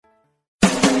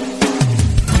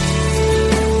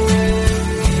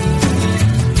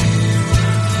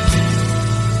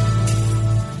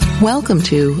Welcome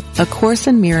to A Course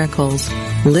in Miracles,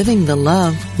 Living the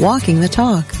Love, Walking the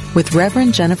Talk, with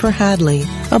Reverend Jennifer Hadley,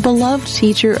 a beloved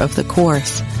teacher of the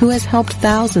Course who has helped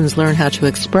thousands learn how to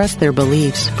express their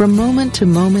beliefs from moment to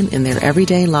moment in their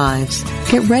everyday lives.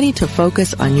 Get ready to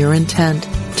focus on your intent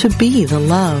to be the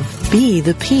love, be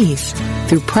the peace,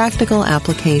 through practical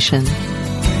application.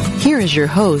 Here is your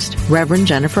host, Reverend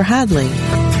Jennifer Hadley.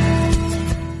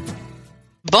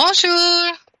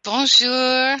 Bonjour,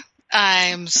 bonjour.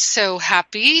 I'm so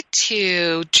happy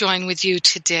to join with you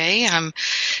today. I'm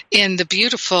in the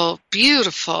beautiful,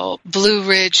 beautiful Blue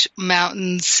Ridge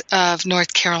Mountains of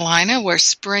North Carolina, where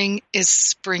spring is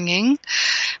springing.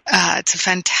 It's a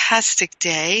fantastic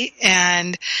day,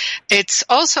 and it's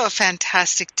also a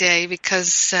fantastic day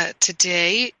because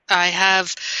today I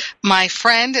have my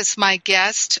friend as my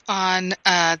guest on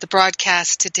the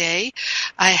broadcast today.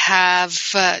 I have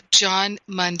John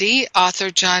Mundy, author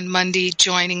John Mundy,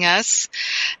 joining us,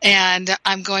 and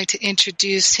I'm going to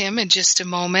introduce him in just a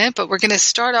moment, but we're going to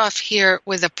start off here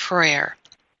with a prayer,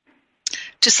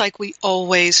 just like we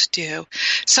always do.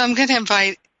 So I'm going to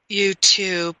invite you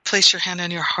to place your hand on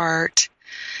your heart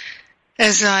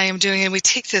as I am doing it. We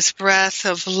take this breath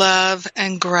of love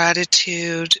and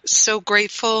gratitude, so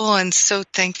grateful and so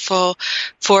thankful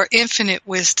for infinite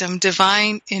wisdom,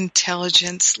 divine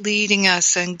intelligence leading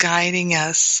us and guiding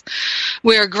us.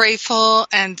 We are grateful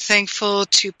and thankful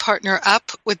to partner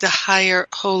up with the higher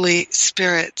Holy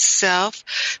Spirit self.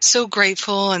 So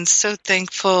grateful and so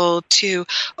thankful to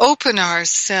open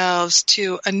ourselves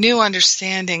to a new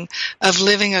understanding of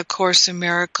living A Course in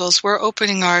Miracles. We're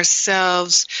opening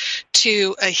ourselves to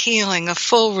a healing, a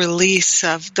full release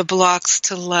of the blocks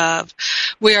to love.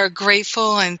 We are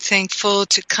grateful and thankful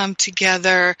to come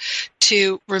together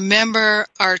to remember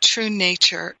our true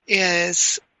nature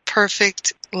is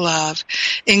perfect love.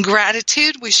 In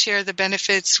gratitude, we share the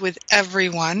benefits with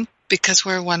everyone because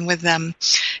we're one with them.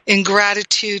 In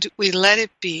gratitude, we let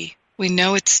it be. We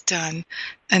know it's done,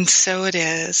 and so it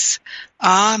is.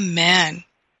 Amen.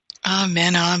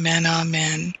 Amen, amen,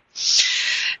 amen.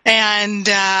 And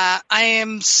I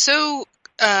am so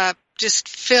just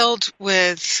filled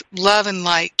with love and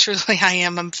light. Truly I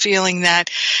am. I'm feeling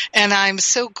that. And I'm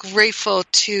so grateful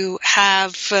to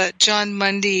have John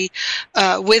Mundy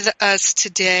with us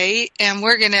today. And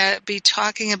we're going to be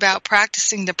talking about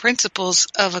practicing the principles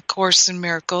of A Course in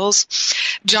Miracles.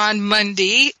 John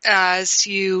Mundy, as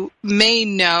you may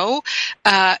know,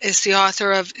 is the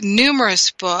author of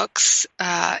numerous books.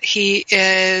 He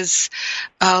is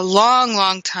a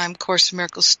long time Course in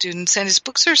Miracles student, and his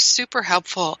books are super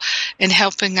helpful in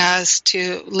helping us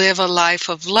to live a life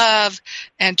of love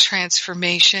and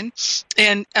transformation.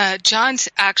 And John's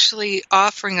actually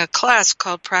offering a class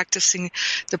called Practicing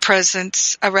the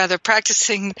Principles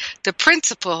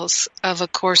of A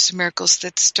Course in Miracles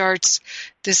that starts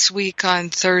this week on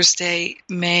Thursday,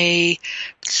 May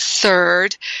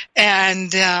 3rd.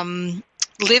 And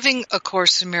Living A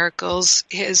Course in Miracles,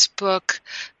 his book,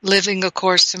 Living A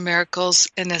Course in Miracles,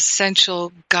 an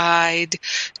essential guide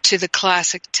to the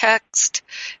classic text,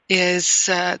 is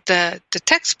the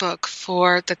textbook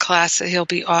for the class that he'll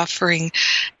be offering.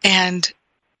 And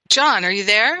John, are you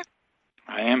there?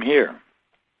 I am here.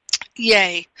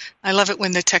 Yay. I love it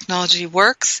when the technology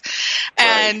works.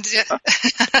 Right. And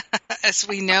as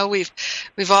we know, we've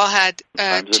all had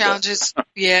challenges.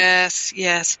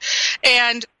 Yes.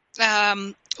 And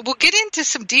we'll get into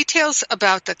some details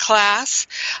about the class,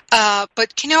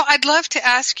 but I'd love to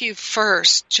ask you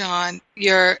first, John.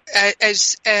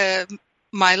 As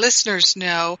my listeners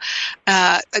know,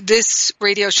 this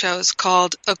radio show is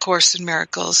called A Course in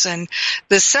Miracles, and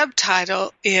the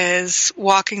subtitle is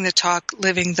Walking the Talk,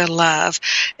 Living the Love.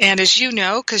 And as you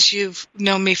know, because you've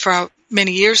known me for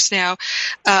many years now,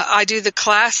 I do the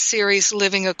class series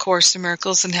Living A Course in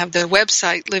Miracles and have the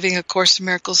website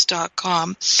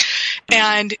livingacourseinmiracles.com.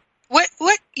 And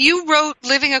what you wrote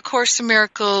Living A Course in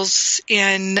Miracles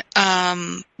in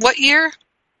what year?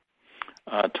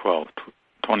 2012.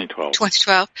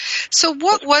 2012. So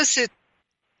what was it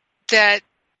that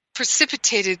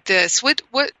precipitated this? What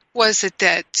was it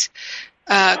that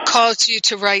caused you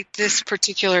to write this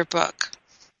particular book?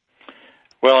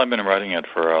 Well, I've been writing it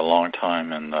for a long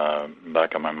time in the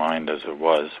back of my mind, as it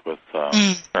was, with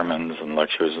sermons and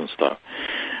lectures and stuff.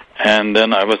 And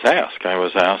then I was asked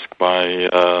by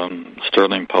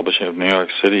Sterling Publishing of New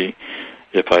York City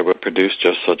if I would produce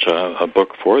just such a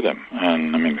book for them.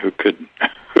 And I mean, who could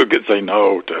say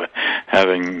no to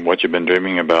having what you've been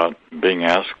dreaming about being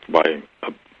asked by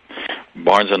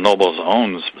Barnes & Noble's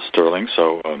owns Sterling,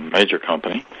 so a major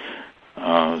company.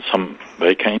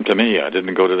 They came to me. I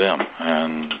didn't go to them,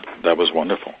 and that was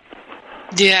wonderful.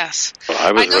 Yes. So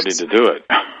I was ready to do it.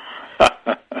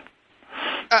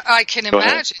 I can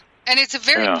imagine. And it's a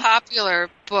very popular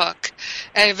book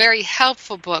and a very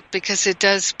helpful book because it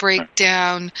does break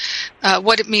down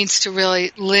what it means to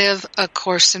really live A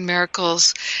Course in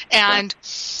Miracles. And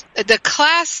the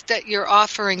class that you're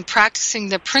offering, Practicing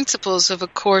the Principles of A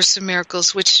Course in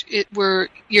Miracles, which you're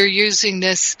using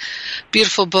this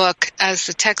beautiful book as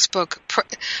the textbook,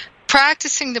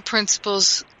 Practicing the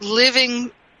Principles,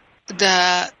 Living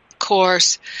the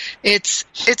Course,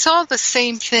 it's all the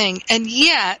same thing. And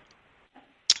yet,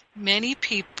 many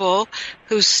people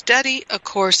who study A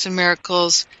Course in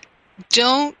Miracles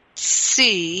don't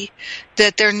see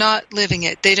that they're not living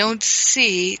it. They don't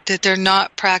see that they're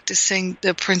not practicing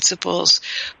the principles.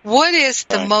 What is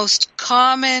the most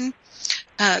common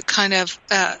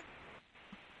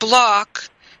block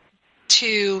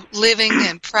to living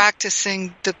and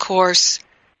practicing the Course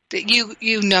that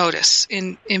you notice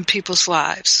in people's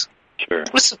lives? Sure.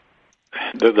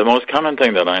 The most common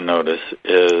thing that I notice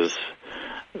is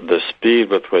the speed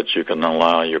with which you can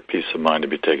allow your peace of mind to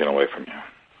be taken away from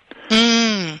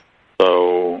you.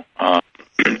 So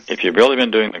if you've really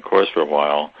been doing the Course for a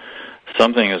while,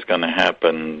 something is going to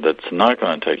happen that's not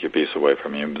going to take your peace away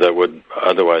from you that would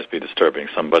otherwise be disturbing.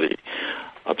 Somebody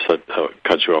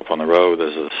cuts you off on the road.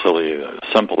 There's a silly,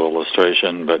 simple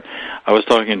illustration, but I was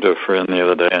talking to a friend the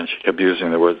other day, and she kept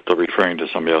using the word, referring to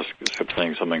somebody else, kept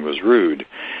saying something was rude.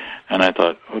 And I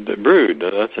thought, rude,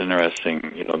 that's interesting,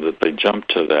 that they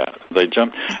jumped to that. They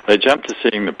jumped to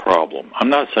seeing the problem. I'm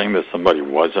not saying that somebody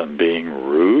wasn't being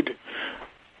rude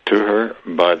to her,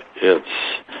 but it's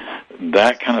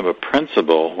that kind of a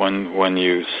principle when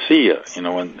you see it,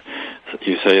 when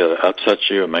you say it upsets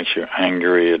you, it makes you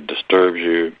angry, it disturbs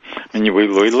you. I mean, we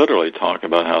literally talk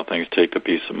about how things take the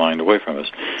peace of mind away from us.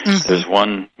 Mm-hmm. There's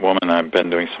one woman I've been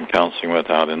doing some counseling with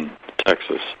out in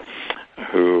Texas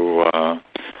who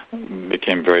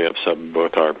became very upset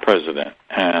with our president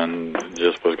and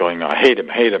just was going, I hate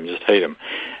him, just hate him.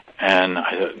 And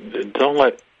I said, don't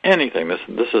let anything, this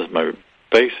is my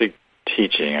basic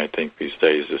teaching, I think, these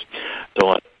days, is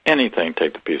don't let anything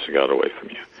take the peace of God away from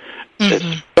you.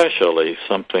 Mm-hmm. Especially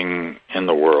something in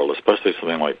the world, especially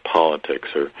something like politics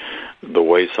or the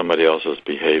way somebody else is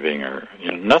behaving, or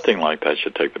nothing like that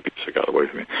should take the peace of God away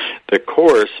from you. The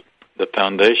Course, the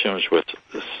foundation which was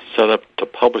set up to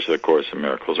publish the Course in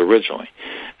Miracles originally,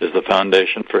 is the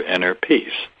foundation for inner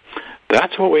peace.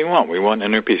 That's what we want. We want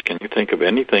inner peace. Can you think of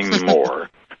anything more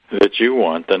that you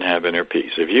want than have inner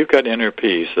peace? If you've got inner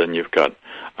peace, then you've got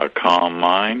a calm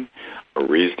mind, a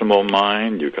reasonable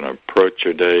mind. You can approach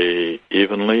your day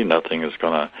evenly. Nothing is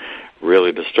going to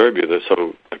really disturb you.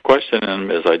 So the question,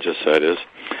 as I just said, is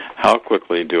how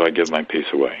quickly do I give my peace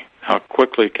away? How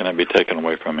quickly can it be taken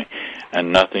away from me?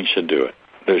 And nothing should do it.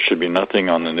 There should be nothing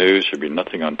on the news, should be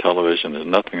nothing on television. There's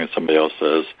nothing that somebody else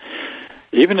says.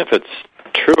 Even if it's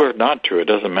true or not true, it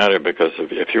doesn't matter, because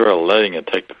if you're letting it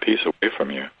take the peace away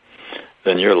from you,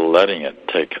 then you're letting it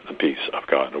take the peace of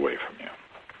God away from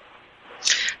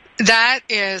you. That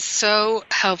is so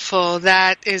helpful.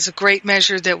 That is a great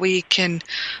measure that we can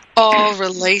all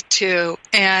relate to.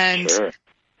 And sure.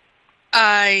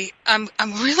 I'm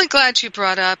really glad you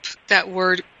brought up that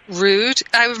word rude.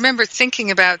 I remember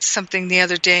thinking about something the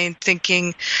other day and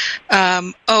thinking,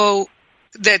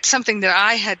 that's something that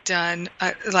I had done,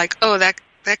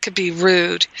 that could be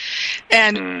rude.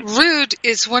 And rude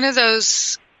is one of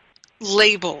those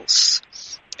labels.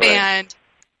 Right. And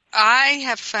I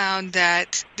have found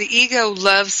that the ego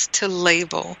loves to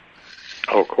label.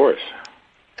 Oh, of course.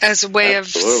 As a way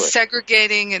Absolutely. of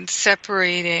segregating and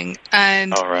separating.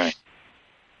 And all right.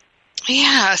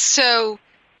 Yeah, so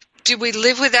do we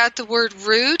live without the word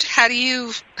rude? How do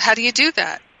you do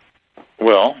that?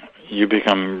 Well, you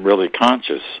become really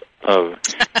conscious of,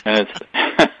 and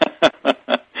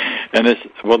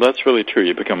well, that's really true.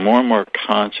 You become more and more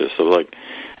conscious of,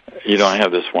 I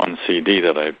have this one CD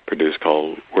that I produced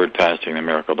called Word Fasting, the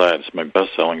Miracle Diet. It's my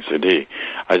best-selling CD.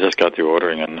 I just got through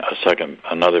ordering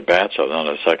another batch, not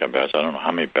a second batch. I don't know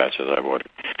how many batches I've ordered.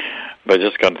 But I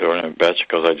just got through ordering a batch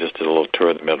because I just did a little tour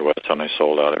of the Midwest, and I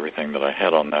sold out everything that I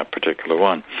had on that particular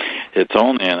one. It's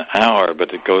only an hour,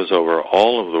 but it goes over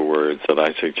all of the words that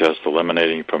I suggest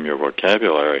eliminating from your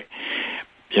vocabulary.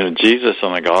 Jesus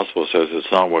in the Gospel says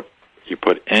it's not what you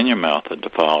put in your mouth that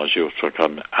defiles you, it's what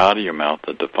comes out of your mouth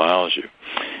that defiles you.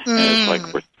 And it's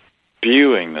like we're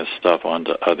spewing this stuff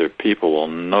onto other people. Well,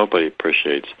 nobody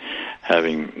appreciates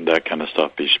having that kind of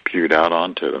stuff be spewed out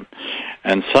onto them.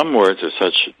 And some words are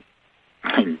such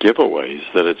giveaways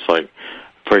that it's like,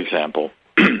 for example,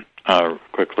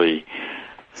 quickly,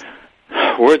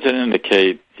 words that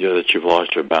indicate that you've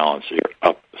lost your balance, you're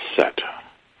upset.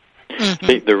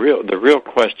 See, the real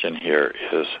question here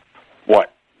is,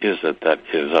 what is it that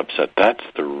is upset? That's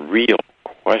the real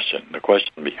question, the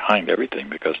question behind everything,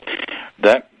 because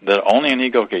that only an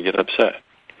ego can get upset.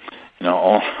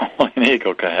 Only an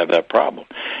ego can have that problem.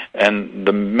 And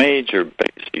the major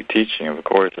basic teaching of the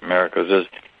Course in Miracles is,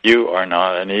 you are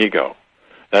not an ego.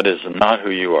 That is not who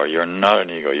you are. You're not an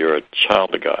ego. You're a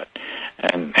child of God.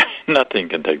 And nothing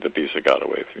can take the peace of God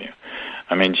away from you.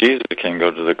 I mean, Jesus can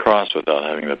go to the cross without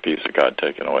having the peace of God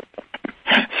taken away from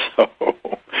him.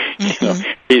 So,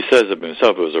 he says of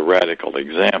himself it was a radical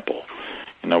example.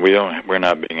 We're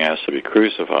not being asked to be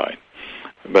crucified.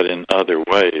 But in other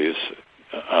ways,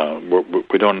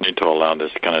 we don't need to allow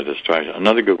this kind of distraction.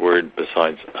 Another good word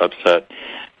besides upset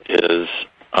is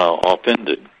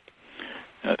offended.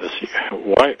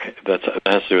 Why? That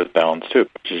has to do with balance too,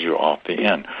 which is you off the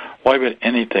end. Why would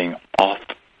anything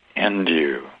offend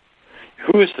you?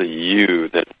 Who is the you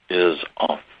that is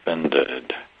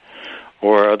offended?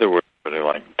 Or other words that are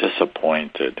like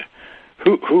disappointed.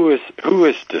 Who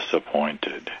is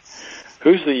disappointed?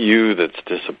 Who's the you that's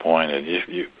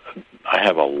disappointed? I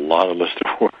have a lot of list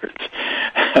of words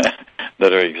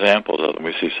that are examples of them.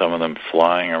 We see some of them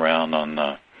flying around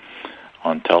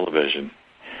on television.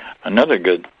 Another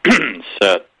good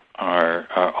set are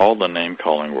all the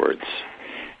name-calling words.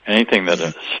 Anything that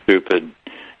is stupid,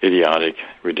 idiotic,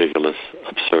 ridiculous,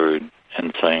 absurd,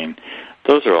 insane,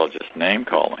 those are all just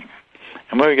name-calling.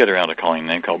 And when we get around to calling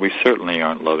name-call, we certainly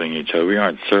aren't loving each other. We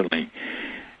aren't certainly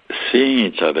seeing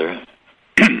each other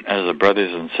as the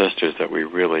brothers and sisters that we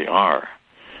really are.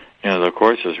 The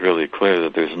Course is really clear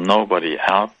that there's nobody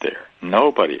out there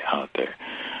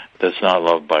that's not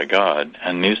loved by God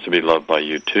and needs to be loved by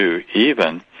you too,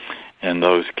 even in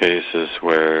those cases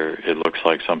where it looks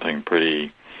like something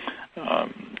pretty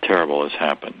terrible has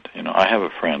happened. I have a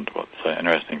friend, well, it's an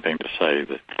interesting thing to say,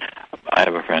 that I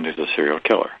have a friend who's a serial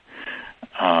killer.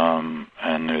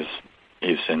 And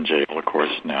he's in jail, of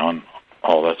course, now, and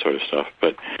all that sort of stuff.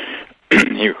 But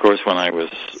he, of course, when I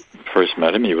first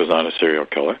met him, he was not a serial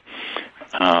killer.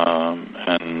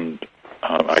 And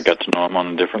I got to know him on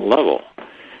a different level.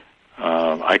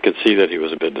 I could see that he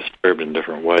was a bit disturbed in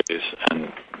different ways,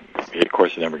 and he, of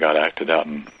course, never got acted out.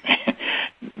 And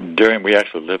we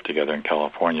actually lived together in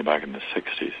California back in the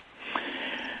 60s.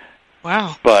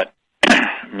 Wow. But,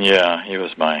 yeah, he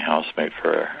was my housemate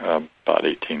for about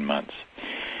 18 months.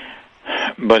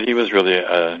 But he was really,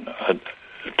 it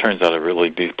turns out, a really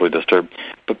deeply disturbed,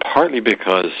 but partly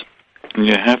because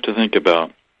you have to think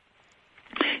about,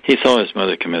 he saw his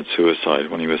mother commit suicide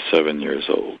when he was 7 years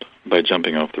old by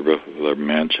jumping off the roof of their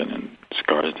mansion in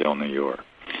Scarsdale, New York.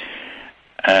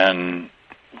 And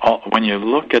when you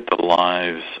look at the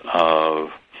lives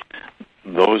of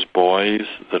those boys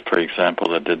that, for example,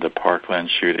 that did the Parkland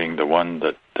shooting, the one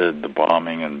that did the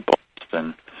bombing in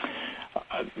Boston,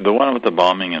 the one with the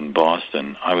bombing in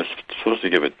Boston, I was supposed to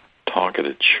give a talk at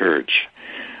a church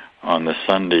on the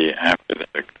Sunday after that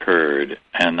occurred,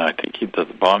 and I think the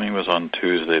bombing was on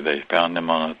Tuesday. They found him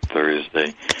on a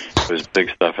Thursday. There was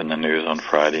big stuff in the news on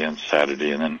Friday and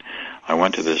Saturday, and then I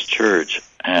went to this church,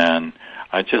 and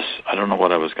I don't know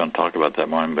what I was going to talk about that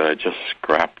morning, but I just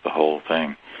scrapped the whole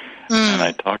thing. And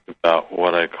I talked about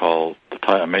what I call,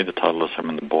 I made the title of the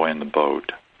sermon, The Boy in the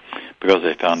Boat, because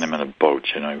they found him in a boat.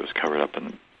 He was covered up in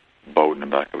a boat in the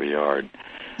back of a yard.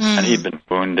 And he'd been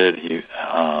wounded.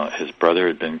 His brother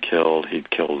had been killed. He'd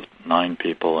killed 9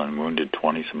 people and wounded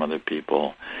 20-some other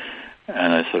people.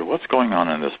 And I said, what's going on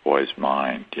in this boy's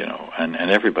mind, And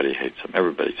everybody hates him.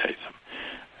 Everybody hates him.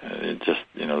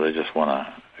 They just want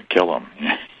to kill him.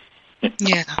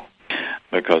 Yeah.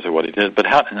 Because of what he did.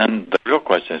 And then the real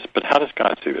question is, but how does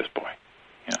God see this boy?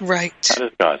 Right. How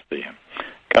does God see him?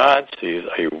 God sees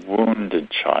a wounded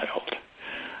child,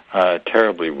 a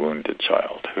terribly wounded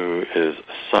child who is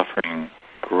suffering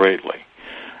greatly.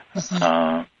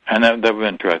 And that would have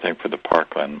been true, I think, for the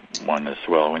Parkland one as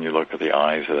well. When you look at the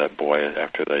eyes of that boy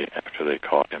after they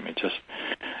caught him, it just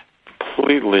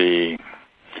completely.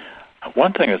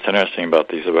 One thing that's interesting about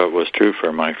these was true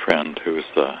for my friend, who was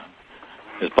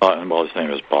his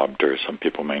name is Bob Durr. Some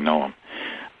people may know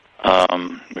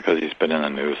him because he's been in the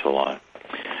news a lot.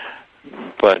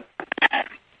 But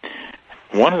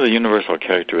one of the universal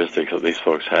characteristics that these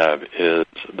folks have is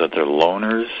that they're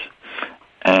loners,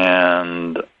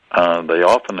 and they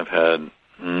often have had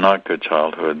not good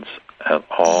childhoods at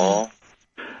all.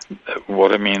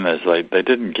 What I mean is they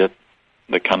didn't get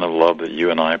the kind of love that you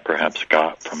and I perhaps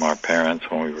got from our parents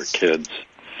when we were kids.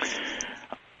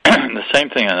 The same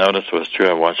thing I noticed was true.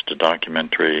 I watched a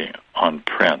documentary on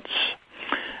Prince,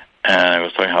 and I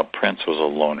was talking how Prince was a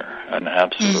loner, an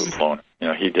absolute loner.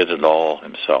 He did it all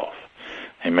himself.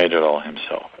 He made it all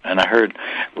himself. And I heard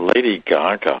Lady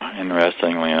Gaga,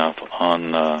 interestingly enough,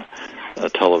 on a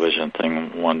television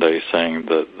thing one day saying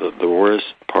that the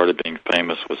worst part of being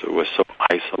famous was it was so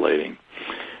isolating.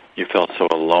 You felt so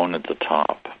alone at the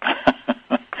top.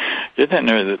 You didn't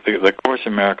know that the Course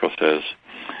in Miracles says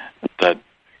that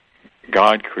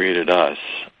God created us,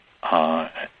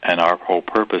 and our whole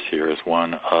purpose here is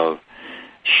one of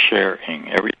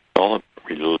sharing. All of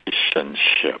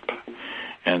relationship.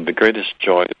 And the greatest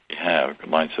joy that we have,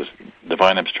 line says,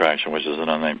 divine abstraction, which is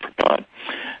another name for God.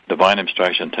 Divine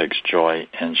abstraction takes joy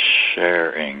in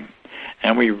sharing.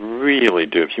 And we really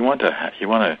do. If you want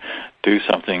to do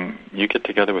something, you get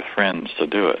together with friends to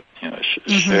do it.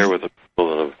 Share with the people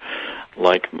that are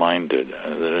like-minded,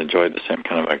 that enjoy the same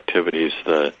kind of activities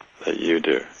that you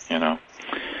do.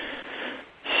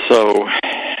 So,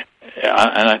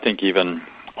 and I think even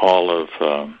all of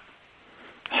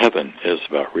heaven is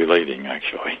about relating.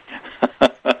 Actually,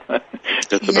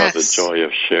 it's about the joy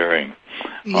of sharing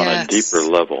on a deeper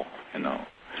level.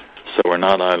 So we're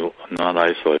not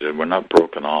isolated. We're not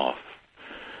broken off.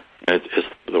 It's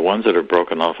the ones that are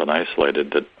broken off and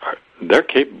isolated they're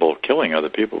capable of killing other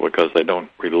people because they don't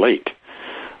relate.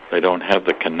 They don't have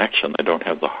the connection. They don't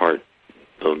have the heart.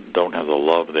 They don't have the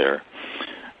love there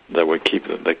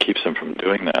that keeps them from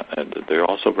doing that. And they're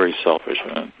also very selfish.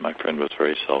 My friend was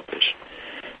very selfish.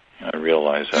 I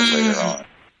realized that later on.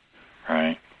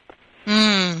 Right?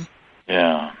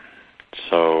 Yeah.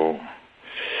 So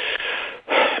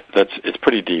it's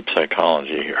pretty deep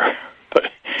psychology here,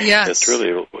 but it's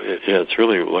really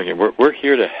looking. We're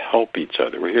here to help each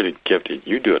other. We're here to give.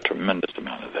 You do a tremendous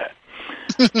amount of that,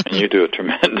 and you do a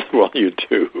tremendous. Well, you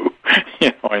do.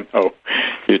 I know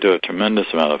you do a tremendous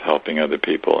amount of helping other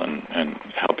people and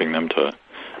helping them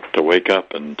to wake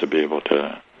up and to be able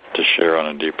to share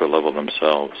on a deeper level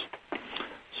themselves.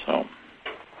 So.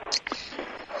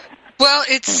 Well,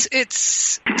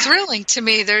 it's thrilling to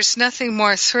me. There's nothing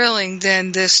more thrilling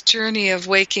than this journey of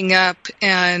waking up,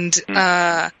 and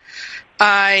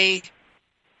I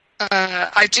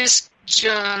just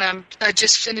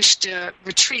finished a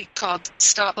retreat called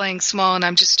Stop Playing Small, and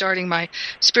I'm just starting my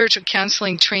spiritual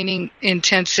counseling training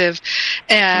intensive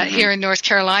here in North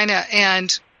Carolina,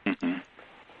 and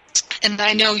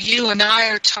I know you and I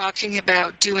are talking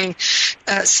about doing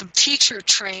some teacher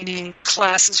training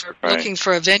classes. We're looking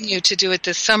for a venue to do it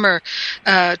this summer,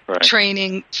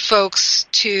 training folks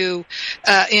to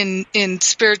in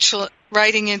spiritual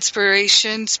writing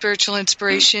inspiration, spiritual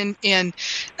inspiration, in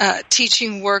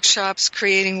teaching workshops,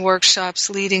 creating workshops,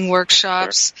 leading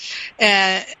workshops,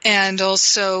 and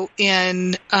also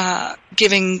in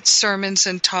giving sermons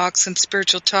and talks and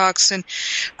spiritual talks. And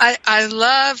I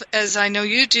love, as I know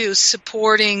you do,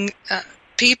 supporting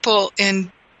people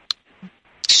in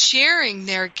sharing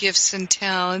their gifts and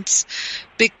talents,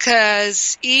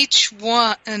 because each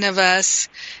one of us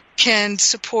can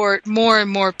support more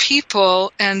and more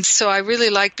people, and so I really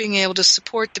like being able to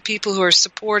support the people who are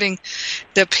supporting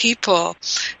the people.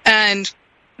 And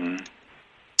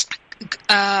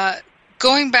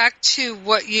going back to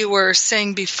what you were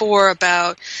saying before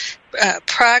about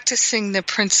practicing the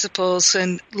principles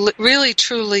and really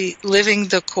truly living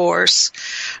the Course,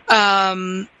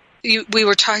 we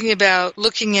were talking about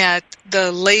looking at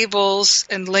the labels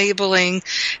and labeling,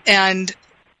 and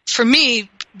for me,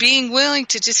 being willing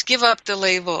to just give up the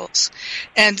labels.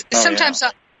 And sometimes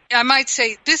I might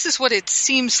say, this is what it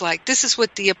seems like. This is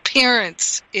what the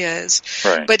appearance is.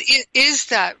 Right. But is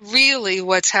that really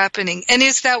what's happening? And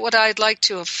is that what I'd like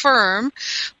to affirm?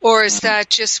 Or is that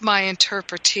just my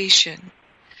interpretation?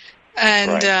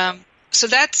 And so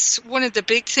that's one of the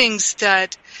big things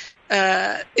that,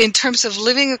 in terms of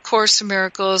living A Course in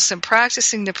Miracles and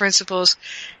practicing the principles,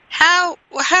 how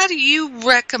do you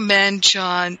recommend,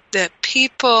 John, that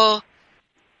people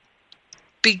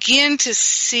begin to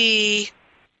see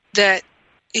that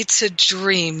it's a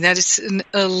dream, that it's an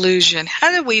illusion?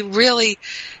 How do we really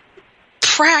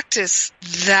practice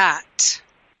that?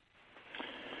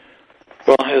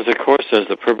 Well, as the Course says,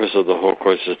 the purpose of the whole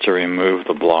Course is to remove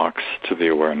the blocks to the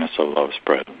awareness of love's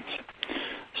presence.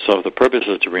 So if the purpose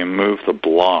is to remove the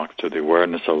block to the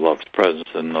awareness of love's presence,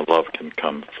 then the love can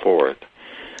come forth.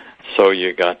 So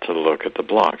you got to look at the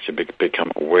blocks. You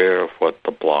become aware of what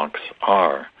the blocks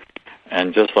are.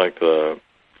 And just like what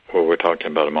we were talking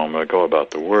about a moment ago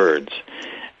about the words,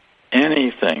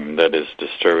 anything that is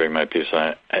disturbing my peace,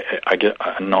 I get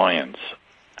annoyance,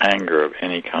 anger of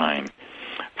any kind,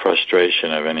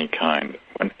 frustration of any kind.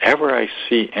 Whenever I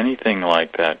see anything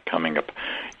like that coming up,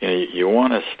 you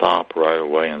want to stop right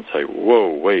away and say, whoa,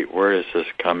 wait, where is this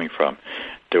coming from?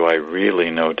 Do I really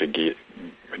know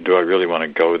do I really want to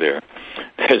go there?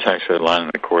 There's actually a line in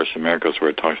the Course in Miracles where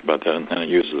it talks about that, and then it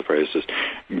uses the phrase,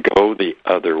 "Go the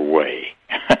other way."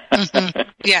 Mm-hmm.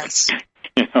 Yes.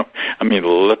 I mean,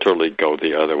 literally go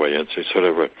the other way. It's sort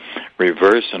of a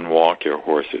reverse and walk your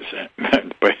horses.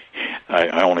 But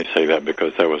I only say that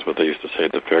because that was what they used to say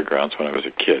at the fairgrounds when I was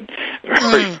a kid.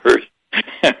 Reverse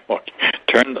and walk.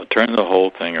 Turn the whole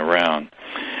thing around.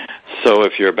 So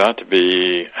if you're about to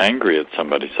be angry at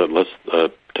somebody, so let's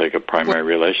take a primary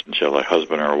relationship, like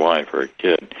husband or a wife or a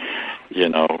kid,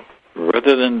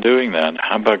 rather than doing that,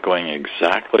 how about going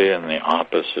exactly in the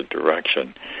opposite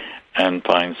direction and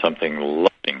find something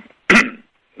loving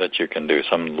that you can do,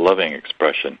 some loving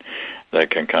expression that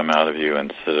can come out of you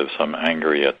instead of some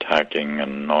angry, attacking,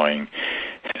 annoying.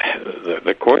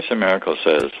 The Course in Miracles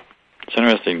says, it's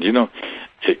interesting,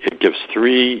 it gives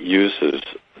 3 uses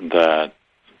that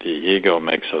the ego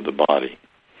makes of the body.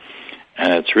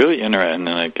 And it's really interesting,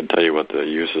 and I can tell you what the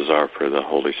uses are for the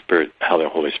Holy Spirit, how the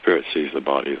Holy Spirit sees the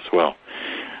body as well.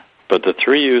 But the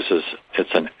 3 uses,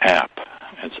 it's an app.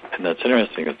 And that's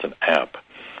interesting, it's an app.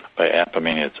 By app, I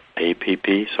mean it's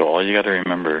APP, so all you got to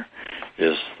remember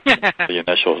is the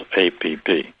initials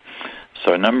APP.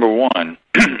 So number 1,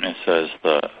 it says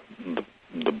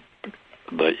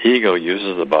the ego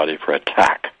uses the body for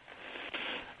attack.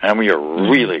 And we are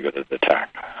really good at attack.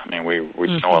 I mean, we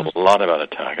know a lot about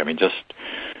attack. I mean, just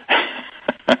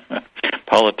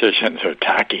politicians are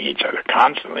attacking each other,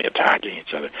 constantly attacking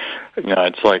each other.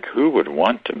 It's like, who would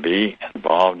want to be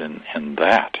involved in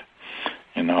that?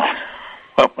 When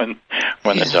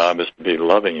the job is to be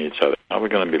loving each other. How are we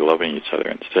going to be loving each other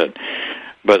instead?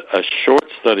 But a short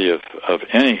study of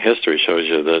any history shows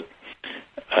you that,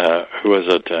 who was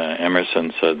it,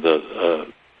 Emerson said that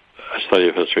a study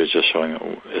of history is just showing,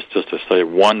 it's just to say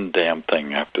one damn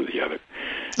thing after the other.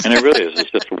 And it really is.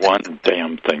 It's just one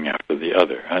damn thing after the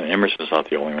other. And Emerson's not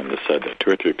the only one that said that.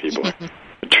 2 or 3 people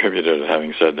attributed to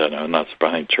having said that. I'm not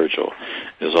surprised. I think Churchill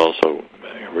is also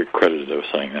credited with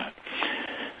saying that.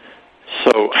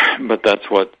 So, but that's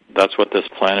what this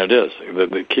planet is.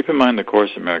 Keep in mind the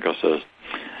Course in Miracles says,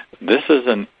 this is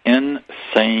an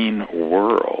insane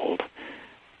world,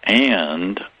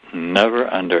 and never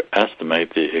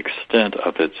underestimate the extent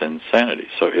of its insanity.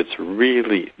 So it's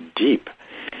really deep.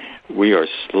 We are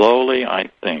slowly, I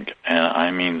think, and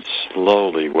I mean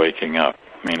slowly, waking up.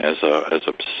 I mean, as a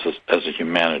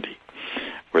humanity,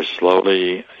 we're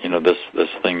slowly, this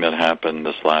thing that happened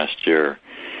this last year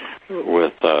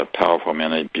with powerful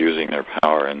men abusing their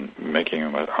power and making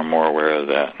them more aware of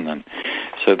that, and then,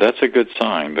 so that's a good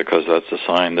sign, because that's a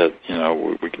sign that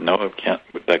we know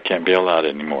that can't be allowed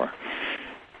anymore.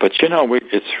 But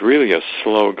it's really a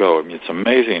slow go. I mean, it's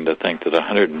amazing to think that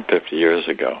 150 years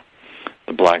ago,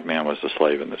 the black man was a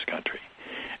slave in this country,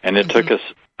 and it took us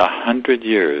 100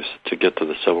 years to get to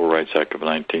the Civil Rights Act of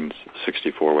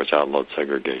 1964, which outlawed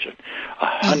segregation.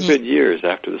 100 years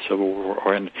after the Civil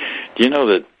War. And do you know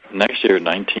that next year,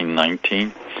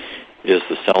 1919, is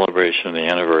the celebration of the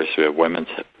anniversary of women's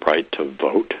right to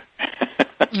vote?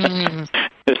 Isn't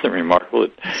it remarkable?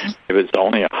 If it's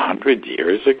only 100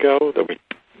 years ago that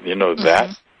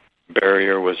that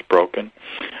barrier was broken.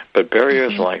 But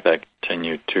barriers like that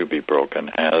continue to be broken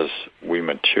as we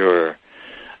mature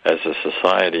as a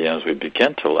society, as we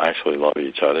begin to actually love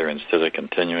each other instead of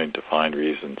continuing to find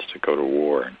reasons to go to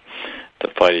war and to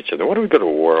fight each other. What do we go to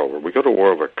war over? We go to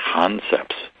war over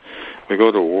concepts. We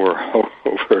go to war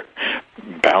over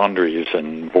boundaries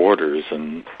and borders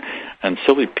and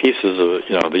silly pieces of,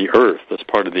 the earth. This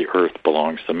part of the earth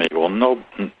belongs to me. Well, no,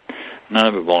 none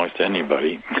of it belongs to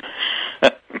anybody.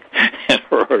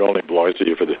 Or it only belongs to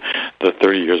you for the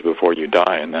 30 years before you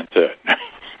die, and that's it.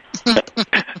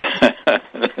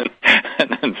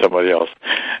 And then somebody else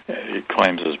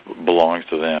claims it belongs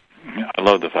to them. I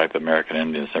love the fact that American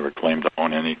Indians never claimed to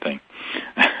own anything.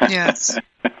 Yes.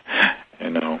 I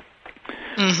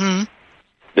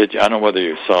don't know whether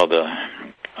you saw the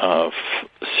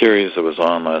series that was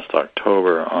on last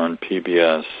October on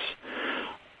PBS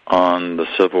on the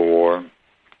Civil War,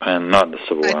 and not the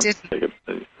Civil War. Take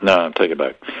it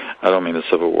back. I don't mean the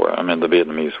Civil War. I mean the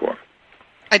Vietnamese War.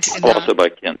 I did not. Also by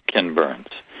Ken Burns.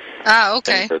 Ah,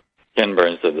 okay. Ken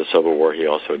Burns did the Civil War. He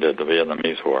also did the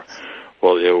Vietnamese War.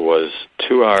 Well, it was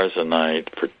 2 hours a night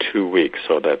for 2 weeks,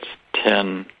 so that's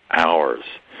 10 hours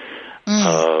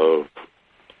of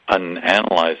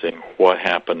analyzing what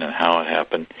happened and how it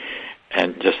happened.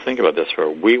 And just think about this,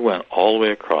 we went all the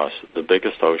way across the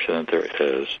biggest ocean that there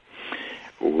is.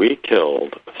 We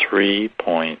killed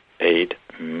 3.8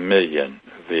 million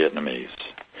Vietnamese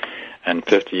and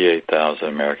 58,000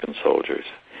 American soldiers.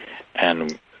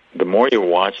 And the more you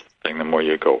watch the thing, the more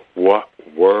you go, what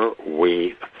were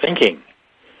we thinking?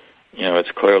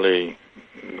 it's clearly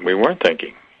we weren't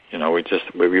thinking.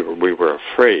 We were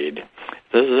afraid.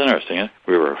 This is interesting.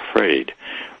 We were afraid.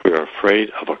 We were afraid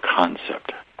of a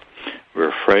concept. We were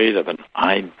afraid of an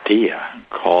idea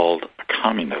called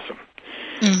communism.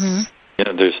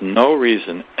 Mm-hmm. There's no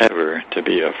reason ever to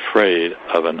be afraid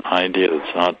of an idea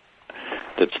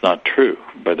that's not true.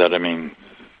 By that I mean,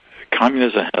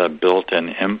 communism had a built-in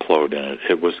implode in it.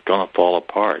 It was going to fall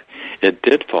apart. It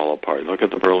did fall apart. Look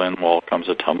at the Berlin Wall comes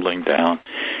tumbling down.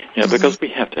 Because we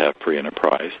have to have free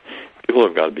enterprise. People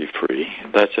have got to be free.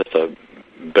 That's just a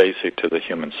basic to the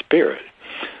human spirit.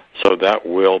 So that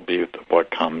will be what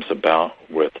comes about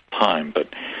with time. But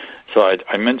so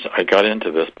I got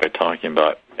into this by talking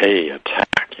about attack.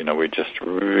 We just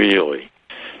really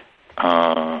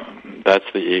that's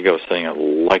the ego saying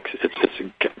it's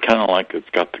kind of like it's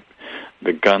got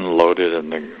the gun loaded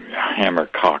and the hammer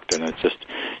cocked, and it's just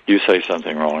you say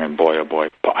something wrong, and boy, oh boy,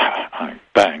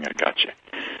 bang, I got you.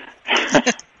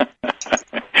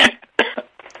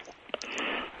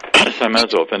 So I might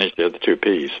as well finish the other two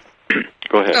P's.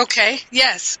 Go ahead. Okay.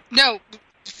 Yes. No.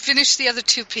 Finish the other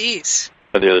two P's.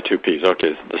 The other two P's.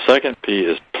 Okay. The second P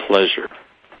is pleasure.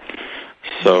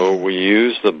 So we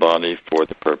use the body for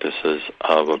the purposes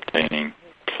of obtaining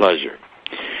pleasure.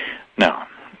 Now,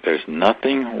 there's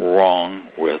nothing wrong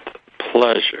with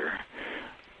pleasure,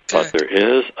 but there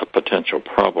is a potential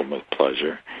problem with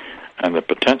pleasure, and the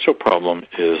potential problem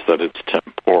is that it's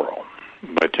temporal.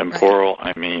 By temporal,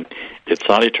 I mean it's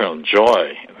not eternal.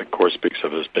 Joy, the Course speaks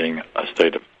of as being a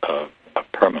state of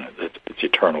permanent. It's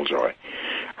eternal joy,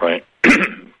 right?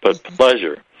 But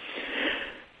pleasure,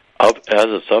 as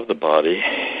it's of the body,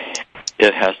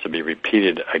 it has to be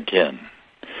repeated again.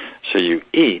 So you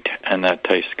eat, and that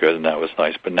tastes good, and that was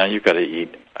nice, but now you've got to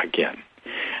eat again.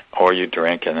 Or you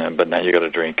drink, but now you've got to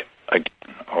drink again.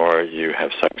 Or you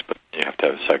have sex, but you have to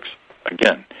have sex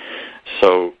again.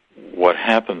 So what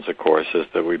happens, of course, is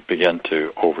that we begin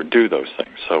to overdo those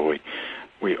things. So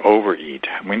we overeat.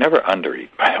 We never undereat,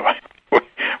 by the way.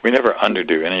 We never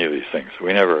underdo any of these things.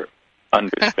 We never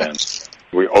underspend.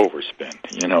 We overspend.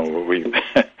 We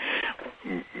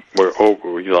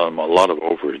got a lot of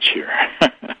overage here.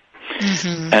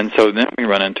 Mm-hmm. And so then we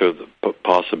run into the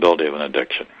possibility of an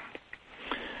addiction.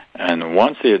 And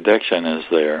once the addiction is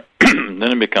there, then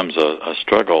it becomes a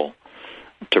struggle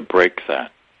to break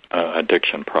that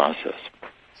addiction process.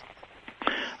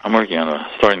 I'm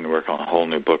starting to work on a whole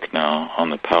new book now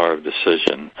on the power of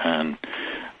decision and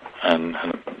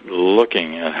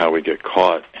looking at how we get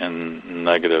caught in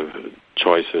negative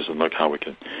choices and look how we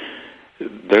can.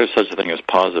 There's such a thing as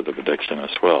positive addiction as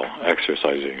well.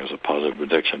 Exercising is a positive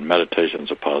addiction. Meditation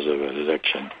is a positive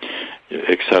addiction,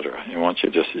 etc. You want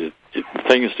the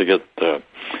thing is to get the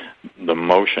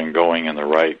motion going in the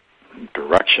right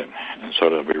direction, and so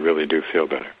that we really do feel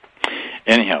better.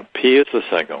 Anyhow, P is the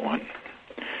second one,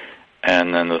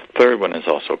 and then the third one is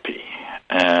also P,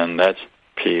 and that's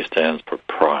P stands for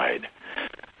pride.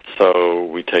 So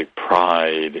we take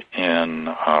pride in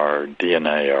our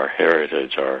DNA, our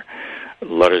heritage, our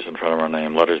letters in front of our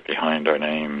name, letters behind our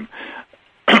name,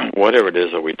 whatever it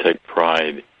is that we take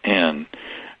pride in,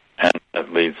 and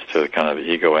that leads to kind of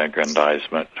ego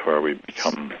aggrandizement where we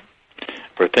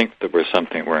think that we're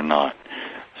something we're not.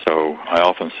 So I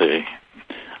often say,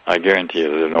 I guarantee you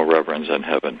there are no reverends in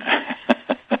heaven.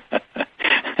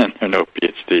 And there are no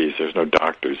PhDs, there's no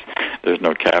doctors, there's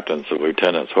no captains or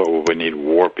lieutenants. What will we need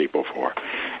war people for?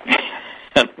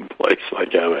 In a place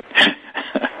like heaven.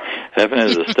 Heaven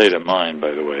is a state of mind,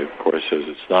 by the way, of course.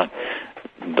 It says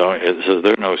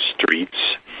there are no streets,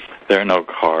 there are no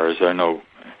cars,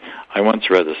 I once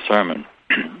read a sermon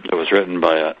that was written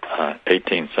by a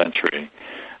 18th century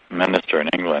minister in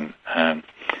England, and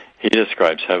he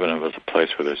describes heaven as a place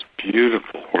where there's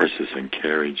beautiful horses and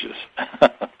carriages.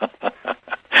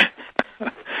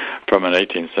 From an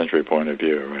 18th century point of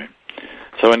view, right?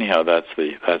 So anyhow, that's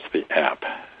the app.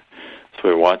 So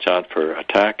we watch out for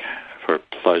attack, for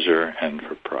pleasure, and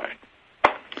for pride.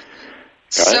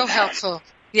 So helpful.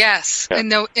 Yes.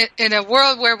 Yeah. In a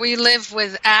world where we live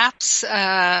with apps,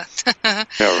 yeah,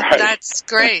 right. That's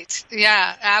great.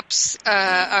 Yeah, apps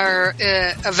are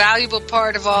a valuable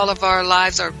part of all of our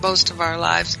lives, or most of our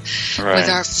lives, right, with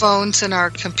our phones and our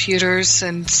computers.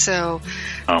 And so,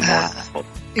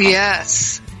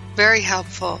 yes, very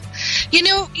helpful.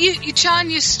 You John,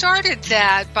 you started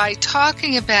that by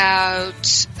talking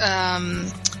about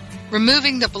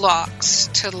removing the blocks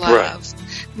to love. Right.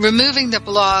 Removing the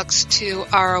blocks to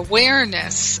our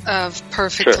awareness of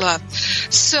perfect love.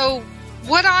 So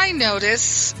what I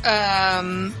notice,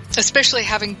 especially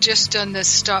having just done this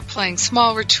Stop Playing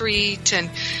Small retreat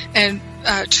and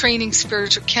training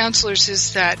spiritual counselors,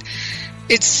 is that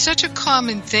it's such a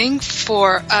common thing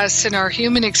for us in our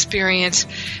human experience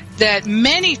that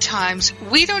many times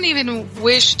we don't even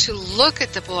wish to look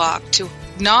at the block, to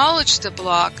acknowledge the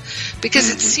block, because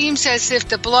it seems as if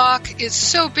the block is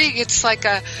so big, it's like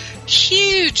a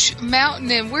huge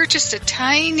mountain and we're just a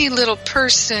tiny little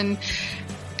person.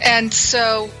 And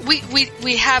so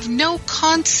we have no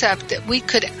concept that we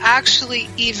could actually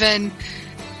even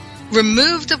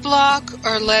remove the block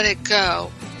or let it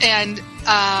go. And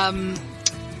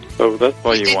so that's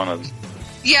why you want to...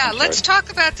 Yeah, let's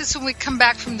talk about this when we come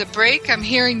back from the break. I'm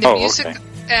hearing the music, okay.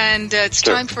 And it's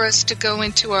time for us to go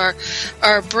into our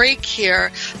break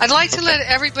here. I'd like to let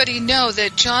everybody know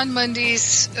that John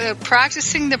Mundy's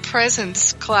Practicing the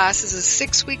Presence class is a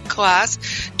 6-week class.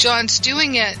 John's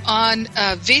doing it on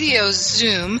video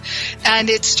Zoom, and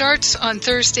it starts on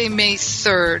Thursday, May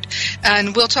 3rd.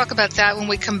 And we'll talk about that when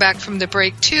we come back from the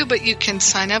break, too, but you can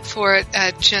sign up for it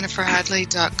at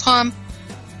jenniferhadley.com.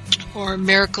 or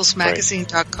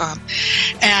miraclesmagazine.com.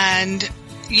 And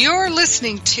you're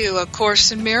listening to A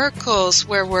Course in Miracles,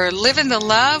 where we're living the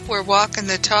love, we're walking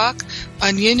the talk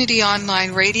on Unity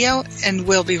Online Radio, and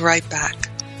we'll be right back.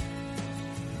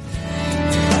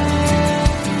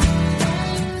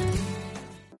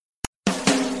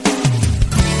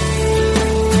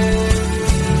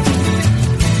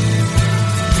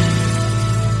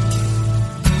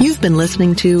 You've been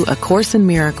listening to A Course in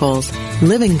Miracles,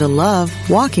 Living the Love,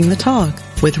 Walking the Talk,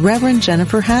 with Reverend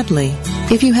Jennifer Hadley.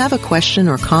 If you have a question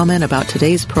or comment about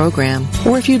today's program,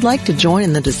 or if you'd like to join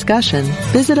in the discussion,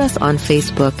 visit us on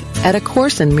Facebook at A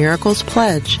Course in Miracles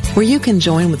Pledge, where you can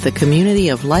join with the community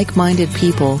of like-minded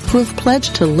people who have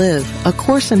pledged to live A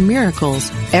Course in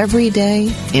Miracles every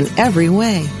day in every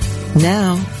way.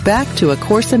 Now, back to A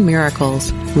Course in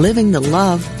Miracles, Living the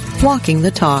Love, Walking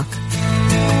the Talk.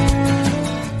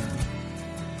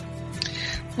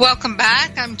 Welcome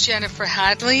back. I'm Jennifer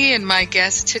Hadley, and my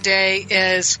guest today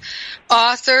is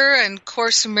author and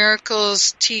Course in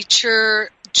Miracles teacher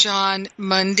John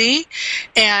Mundy,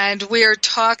 and we are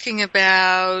talking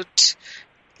about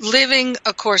living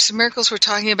A Course in Miracles. We're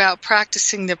talking about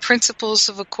practicing the principles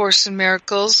of A Course in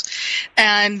Miracles,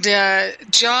 and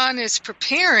John is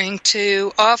preparing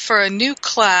to offer a new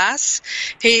class.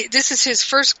 This is his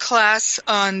first class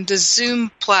on the Zoom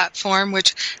platform,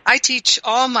 which I teach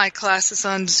all my classes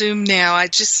on Zoom now. I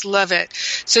just love it.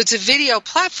 So it's a video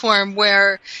platform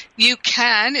where you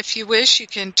can, if you wish, you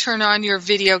can turn on your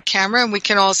video camera and we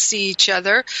can all see each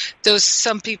other. Though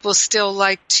some people still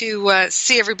like to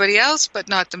see everybody else, but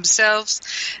not themselves,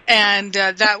 and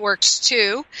that works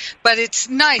too. But it's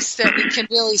nice that we can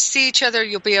really see each other.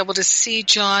 You'll be able to see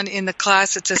John in the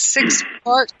class. It's a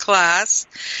 6-part class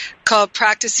called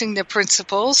Practicing the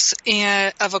Principles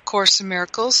of A Course in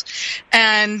Miracles,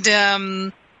 and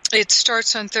it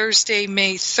starts on Thursday,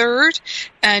 May 3rd,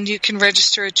 and you can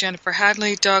register at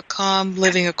jenniferhadley.com,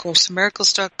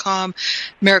 livingacourseofmiracles.com,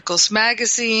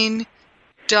 miraclesmagazine.com,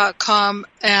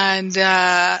 and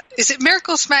is it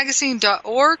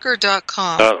miraclesmagazine.org or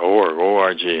 .com? .org,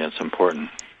 O-R-G, it's important.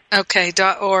 Okay,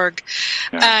 .org.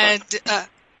 Yeah, and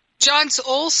John's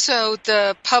also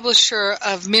the publisher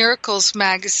of Miracles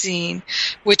Magazine,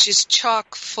 which is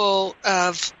chock full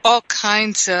of all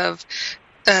kinds of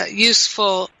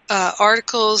useful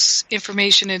articles,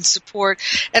 information, and support.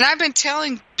 And I've been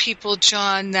telling people,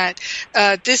 John, that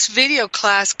this video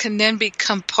class can then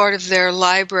become part of their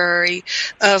library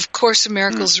of Course in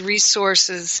Miracles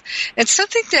resources. And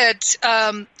something that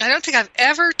I don't think I've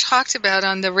ever talked about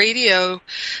on the radio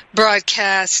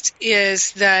broadcast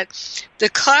is that the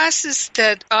classes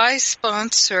that I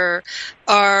sponsor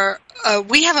are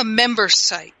we have a member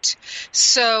site.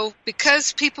 So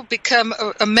because people become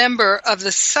a member of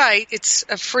the site, it's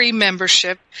a free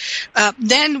membership.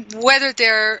 Then whether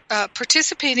they're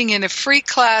participating in a free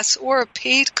class or a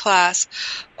paid class,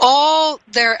 all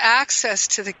their access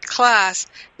to the class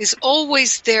is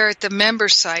always there at the member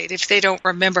site. If they don't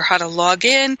remember how to log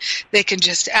in, they can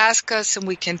just ask us and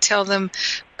we can tell them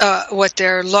what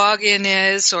their login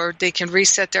is, or they can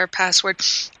reset their password.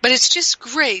 But it's just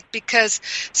great because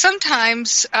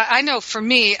sometimes, I know for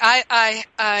me, I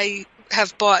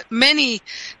have bought many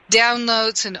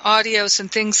downloads and audios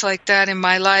and things like that in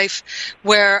my life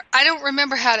where I don't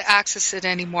remember how to access it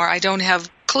anymore. I don't have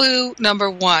clue, number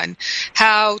one,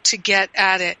 how to get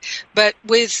at it. But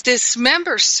with this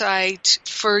member site,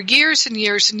 for years and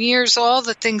years and years, all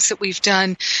the things that we've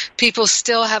done, people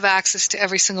still have access to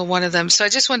every single one of them. So I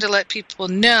just wanted to let people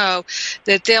know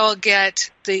that they'll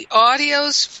get the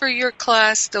audios for your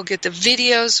class, they'll get the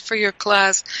videos for your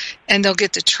class, and they'll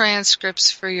get the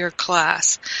transcripts for your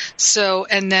class. So,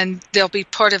 and then they'll be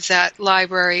part of that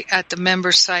library at the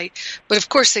member site. But of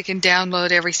course, they can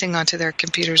download everything onto their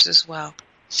computers as well.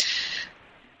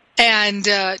 And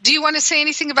do you want to say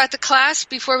anything about the class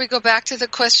before we go back to the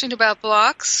question about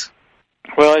blocks?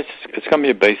 Well, it's going to be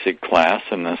a basic class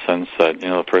in the sense that,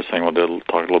 the first thing we'll do is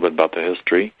talk a little bit about the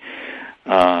history.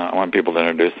 I want people to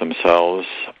introduce themselves,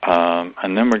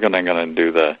 and then we're going to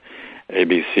do the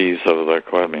ABCs of the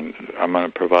course. I'm going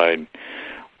to provide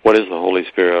what is the Holy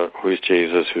Spirit, who's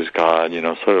Jesus, who's God,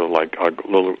 sort of like a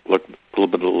little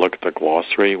bit of look at the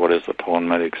glossary, what is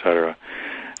atonement, etc.,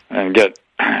 and get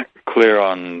clear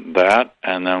on that,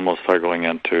 and then we'll start going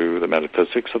into the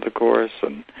metaphysics of the Course,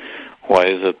 and why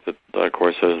is it that the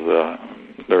Course says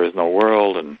there is no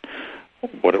world, and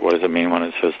what does it mean when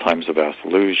it says times of vast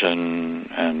illusion,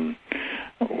 and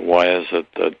why is it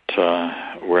that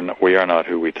we are not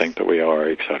who we think that we are,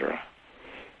 etc.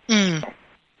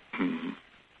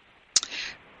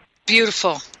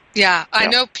 Beautiful. Yeah, I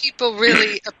know people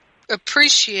really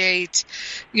appreciate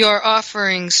your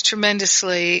offerings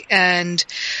tremendously, and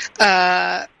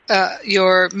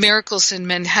your Miracles in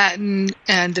Manhattan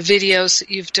and the videos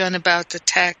that you've done about the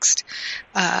text.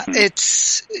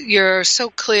 You're so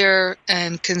clear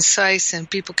and concise, and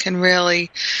people can really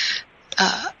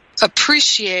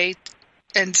appreciate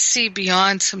and see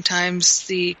beyond sometimes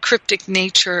the cryptic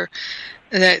nature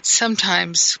that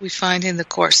sometimes we find in the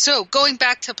Course. So going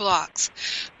back to blocks,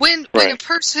 when a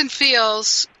person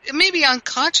feels, maybe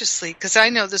unconsciously, because I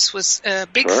know this was a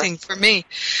big thing for me,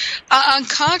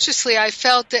 unconsciously I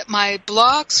felt that my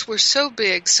blocks were so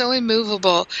big, so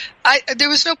immovable, there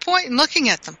was no point in looking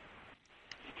at them.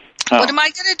 What am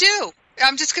I going to do?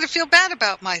 I'm just going to feel bad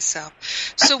about myself.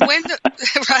 So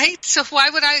right? So why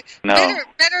would I? No.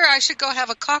 Better I should go have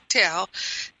a cocktail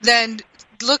than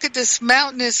look at this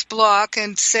mountainous block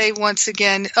and say once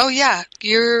again, oh yeah,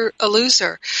 you're a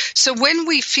loser. So when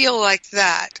we feel like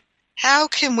that, how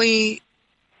can we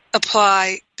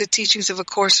apply the teachings of A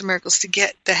Course in Miracles to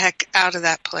get the heck out of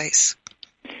that place?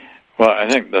 Well, I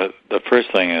think the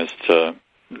first thing is to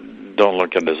don't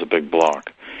look at it as a big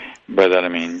block. By that I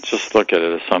mean just look at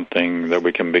it as something that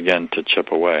we can begin to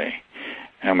chip away,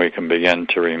 and we can begin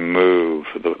to remove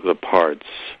the parts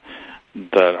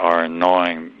that are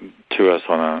annoying to us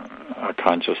on a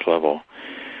conscious level.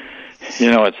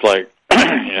 It's like,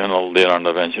 Leonardo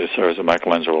da Vinci, or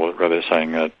Michelangelo, rather,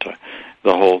 saying that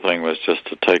the whole thing was just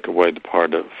to take away the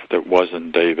part that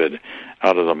wasn't David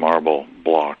out of the marble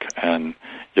block, and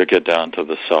you'll get down to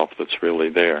the self that's really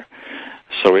there.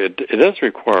 So it does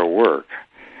require work.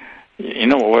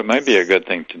 What might be a good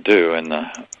thing to do,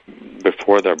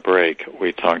 before the break,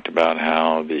 we talked about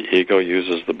how the ego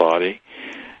uses the body.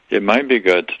 It might be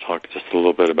good to talk just a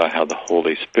little bit about how the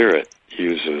Holy Spirit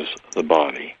uses the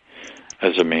body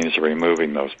as a means of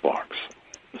removing those blocks.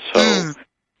 So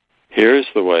here's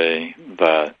the way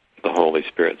that the Holy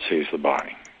Spirit sees the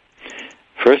body.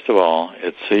 First of all,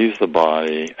 it sees the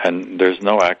body, and there's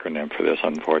no acronym for this,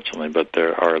 unfortunately, but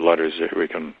there are letters that we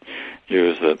can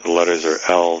use. That the letters are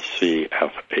L, C,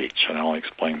 F, H, and I'll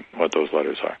explain what those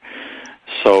letters are.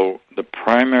 So the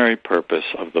primary purpose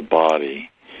of the body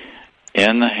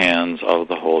in the hands of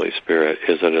the Holy Spirit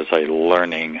is it is a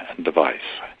learning device.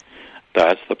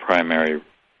 That's the primary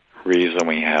reason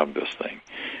we have this thing.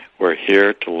 We're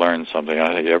here to learn something.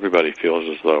 I think everybody feels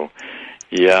as though,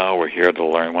 we're here to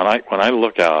learn. When I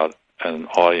look out at an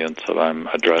audience that I'm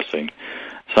addressing,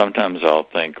 sometimes I'll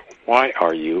think, why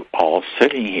are you all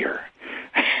sitting here?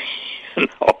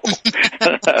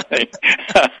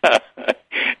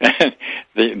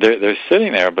 They're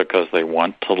sitting there because they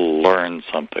want to learn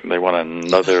something. They want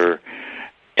another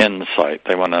insight.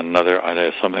 They want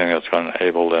something that's going to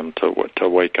enable them to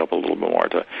wake up a little bit more,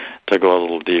 to go a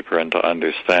little deeper into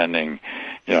understanding,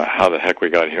 how the heck we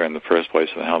got here in the first place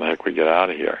and how the heck we get out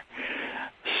of here.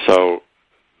 So,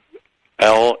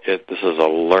 this is a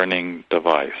learning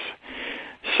device.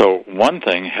 So one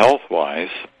thing, health-wise,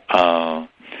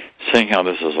 seeing how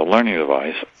this is a learning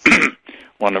device,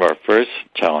 one of our first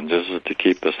challenges is to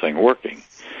keep this thing working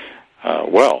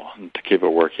to keep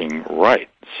it working right,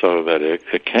 so that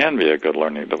it can be a good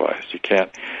learning device.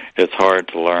 It's hard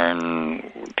to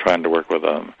learn trying to work with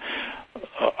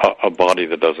a body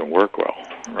that doesn't work well,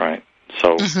 right?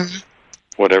 So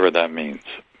whatever that means.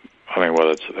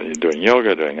 Whether it's you're doing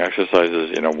yoga, doing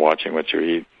exercises, watching what you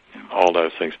eat, all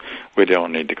those things. We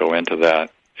don't need to go into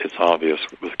that. It's obvious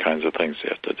the kinds of things you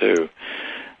have to do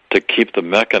to keep the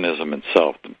mechanism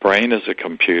itself. The brain is a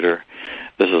computer.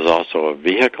 This is also a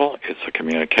vehicle. It's a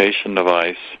communication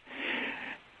device.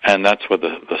 And that's what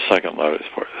the second letter is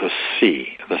for, the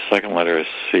C. The second letter is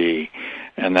C,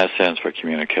 and that stands for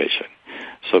communication.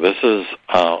 So this is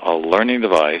a learning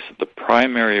device. The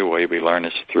primary way we learn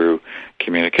is through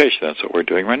communication. That's what we're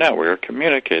doing right now. We're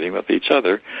communicating with each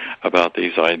other about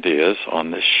these ideas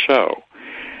on this show.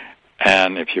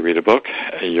 And if you read a book,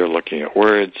 you're looking at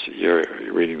words, you're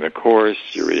reading the course,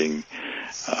 you're reading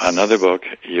another book,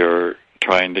 you're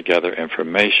trying to gather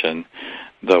information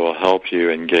that will help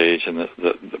you engage in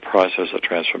the process of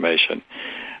transformation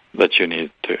that you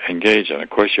need to engage in. Of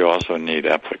course, you also need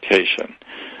application.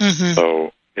 Mm-hmm.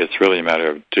 So it's really a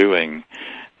matter of doing.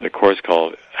 The course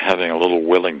called having a little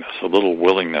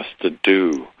willingness to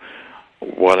do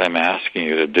what I'm asking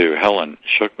you to do. Helen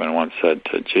Schuckman once said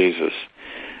to Jesus,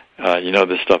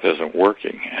 this stuff isn't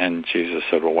working. And Jesus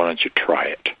said, well, why don't you try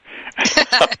it?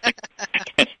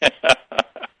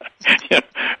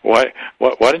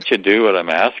 Why don't you do what I'm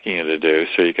asking you to do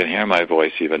so you can hear my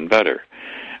voice even better?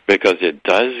 Because it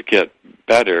does get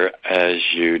better as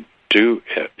you do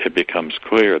it. It becomes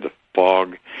clear. The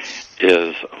fog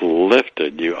is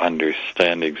lifted. You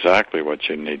understand exactly what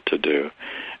you need to do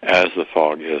as the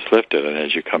fog is lifted and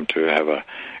as you come to have a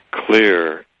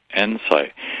clear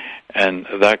insight. And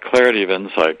that clarity of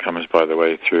insight comes, by the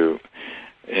way, through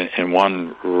in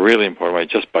one really important way,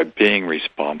 just by being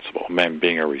responsible.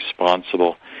 Being a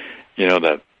responsible,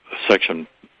 that section,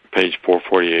 page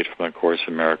 448 from the Course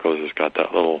in Miracles has got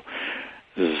that little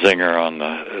zinger on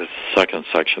the second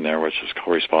section there, which is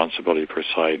called responsibility per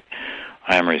sight.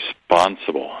 I am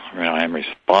responsible. I am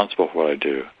responsible for what I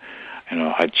do.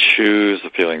 I choose the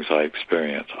feelings I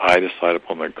experience. I decide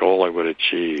upon the goal I would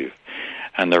achieve.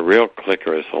 And the real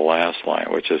clicker is the last line,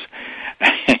 which is,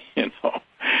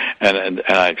 and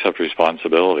I accept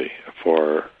responsibility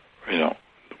for,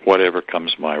 whatever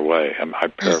comes my way. I'm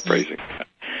paraphrasing that,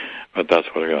 but that's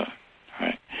what I got.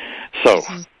 Right. So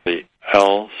the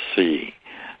LC.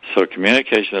 So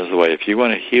communication is the way. If you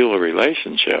want to heal a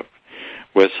relationship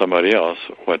with somebody else,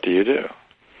 what do?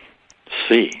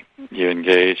 C. You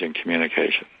engage in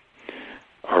communication.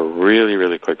 A really,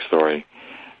 really quick story.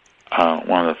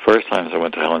 One of the first times I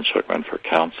went to Helen Schuckman for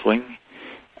counseling,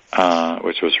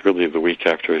 which was really the week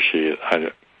after she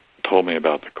had told me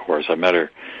about the Course. I met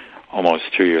her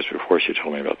almost 2 years before she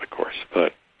told me about the Course.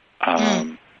 But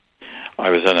I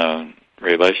was in a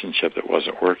relationship that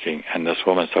wasn't working, and this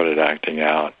woman started acting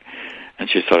out, and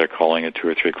she started calling at 2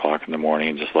 or 3 o'clock in the morning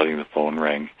and just letting the phone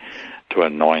ring to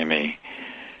annoy me.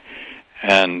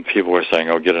 And people were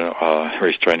saying, get a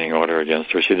restraining order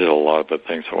against her. She did a lot of good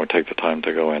things I won't take the time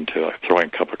to go into, like throwing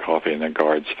a cup of coffee in the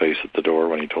guard's face at the door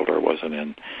when he told her I wasn't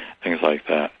in, things like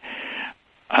that.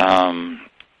 Helen,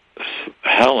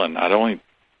 I'd only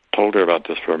told her about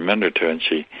this for a minute or two, and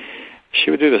she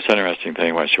would do this interesting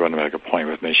thing when she wanted to make a point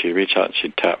with me. She'd reach out and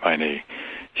she'd tap my knee.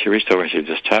 She reached over and she'd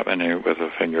just tap my knee with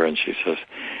her finger, and she says,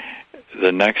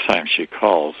 the next time she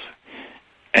calls,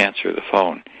 answer the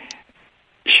phone.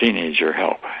 She needs your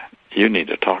help. You need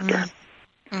to talk to her.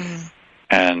 Mm-hmm.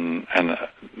 And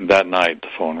that night the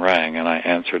phone rang, and I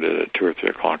answered it at 2 or 3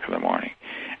 o'clock in the morning,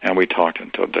 and we talked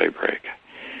until daybreak.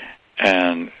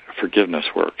 And forgiveness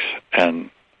works,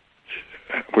 and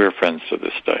we're friends to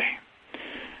this day.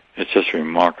 It's just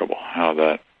remarkable how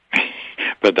that.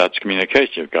 But that's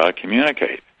communication. You've got to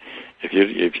communicate. If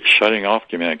you're shutting off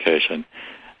communication,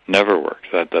 never works.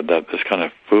 That this kind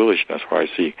of foolishness where I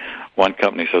see one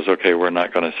company says, okay, we're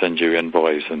not going to send you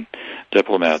envoys and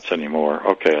diplomats anymore.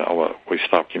 Okay, we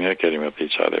stop communicating with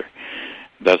each other.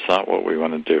 That's not what we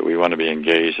want to do. We want to be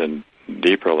engaged in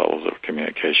deeper levels of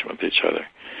communication with each other,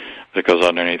 because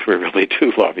underneath we really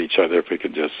do love each other if we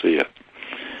could just see it.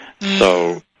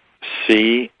 So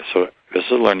this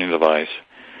is a learning device.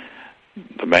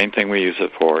 The main thing we use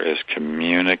it for is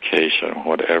communication,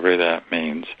 whatever that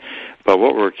means. But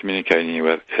what we're communicating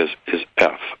with is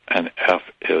F, and F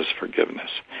is forgiveness.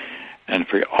 And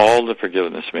for all the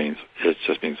forgiveness means, it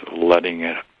just means letting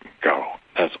it go.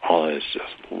 That's all it is,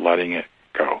 just letting it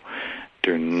go.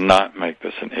 Do not make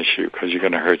this an issue, because you're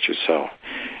going to hurt yourself.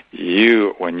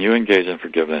 When you engage in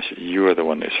forgiveness, you are the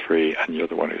one who's free, and you're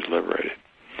the one who's liberated.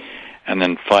 And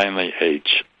then finally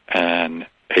H, and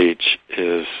H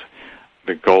is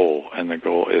the goal, and the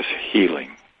goal is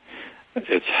healing.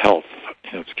 It's health.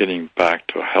 It's getting back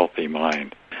to a healthy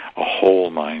mind, a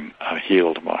whole mind, a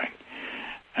healed mind.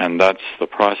 And that's the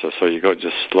process. So you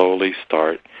just slowly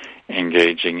start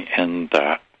engaging in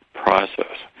that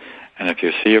process. And if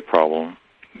you see a problem,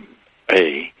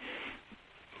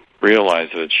 realize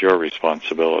that it's your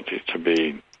responsibility to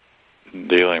be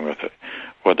dealing with it,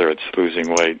 whether it's losing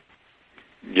weight,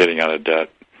 getting out of debt,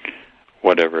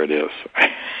 whatever it is.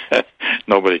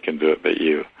 Nobody can do it but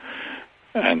you.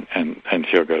 and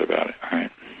feel good about it,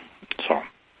 right? So,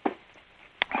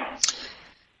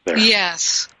 there.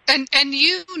 Yes. And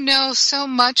you know so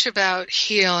much about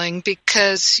healing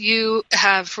because you've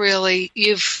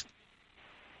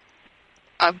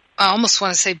I almost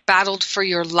want to say battled for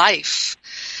your life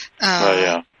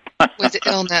with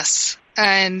illness.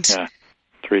 And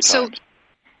 3 times.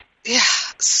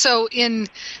 So in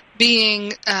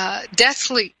being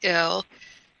deathly ill,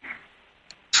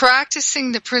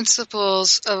 practicing the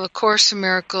principles of A Course in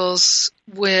Miracles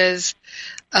with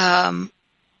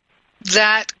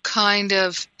that kind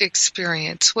of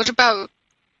experience, what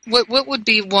would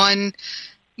be one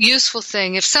useful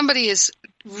thing if somebody is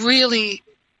really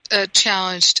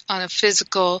challenged on a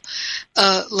physical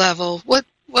level? What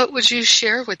would you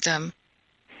share with them?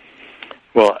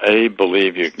 Well, A,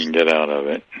 believe you can get out of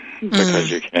it, because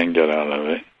you can get out of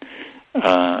it.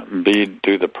 B,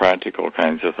 do the practical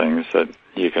kinds of things that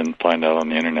you can find out on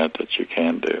the internet that you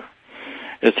can do.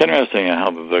 It's interesting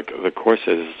how the Course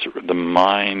is the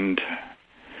mind.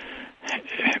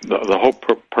 The whole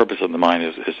purpose of the mind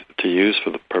is to use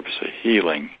for the purpose of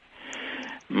healing.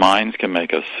 Minds can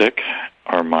make us sick,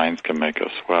 or minds can make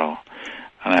us well.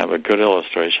 And I have a good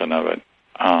illustration of it.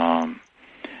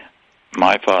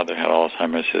 My father had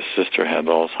Alzheimer's. His sister had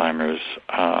Alzheimer's.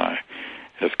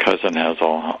 His cousin had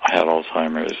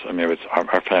Alzheimer's. I mean,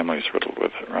 our family's riddled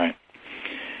with it, right?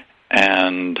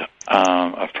 And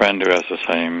a friend who has the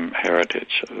same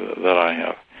heritage that I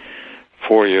have,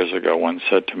 4 years ago, once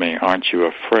said to me, "Aren't you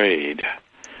afraid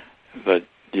that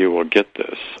you will get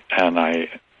this?" And I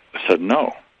said,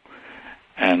 "No."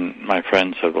 And my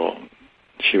friend said, "Well,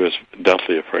 she was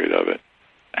deathly afraid of it."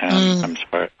 And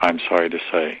I'm sorry to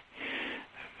say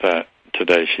that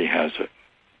today she has it.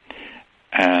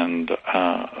 And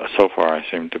so far I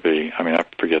seem to be, I mean, I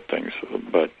forget things,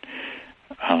 but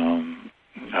I'm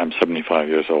 75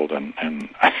 years old, and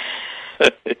you know,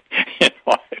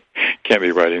 I can't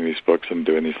be writing these books and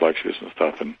doing these lectures and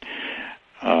stuff. And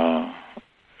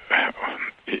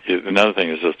another thing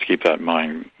is just to keep that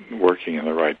mind working in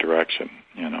the right direction,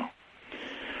 you know.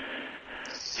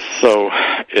 So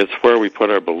it's where we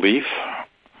put our belief,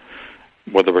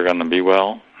 whether we're going to be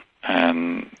well,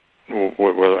 and how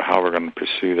we're going to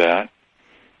pursue that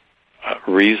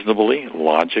reasonably,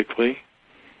 logically,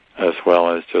 as well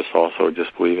as just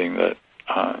believing that.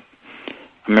 I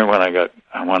remember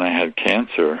when I had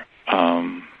cancer,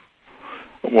 one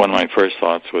of my first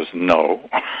thoughts was no.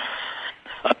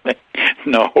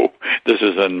 No, this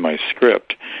is in my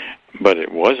script. But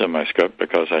it was in my script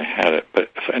because I had it.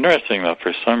 But it's interesting enough,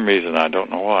 for some reason, I don't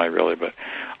know why really, but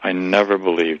I never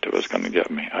believed it was going to get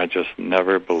me. I just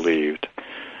never believed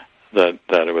that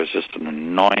it was just an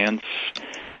annoyance,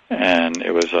 and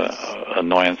it was an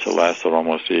annoyance that lasted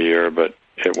almost a year, but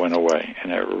it went away,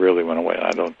 and it really went away.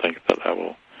 I don't think that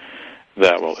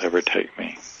will ever take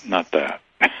me. Not that.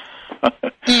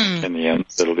 In the end,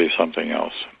 it'll be something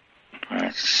else.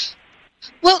 Right.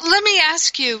 Well, let me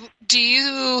ask you, do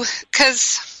you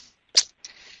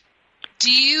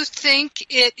think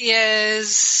it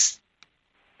is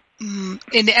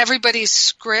in everybody's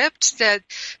script that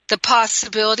the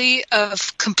possibility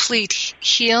of complete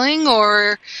healing,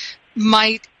 or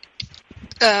might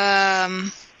there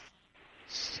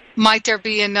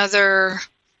be another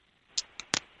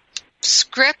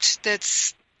script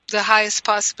that's the highest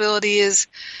possibility is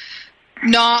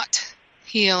not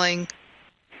healing?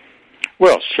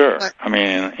 Well, sure. I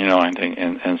mean, you know, I think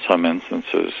in some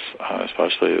instances,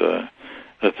 especially the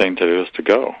thing to do is to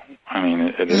go. I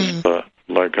mean, it is to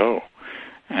let go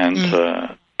and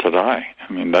to die.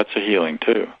 I mean, that's a healing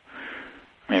too.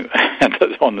 I mean,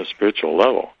 that's on the spiritual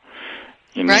level.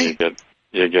 You know, right.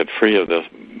 you get free of this.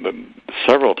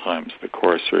 Several times the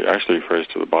Course actually refers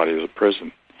to the body as a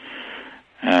prison,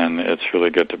 and it's really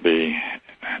good to be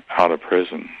out of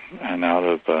prison and out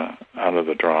of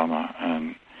the drama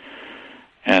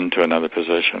and to another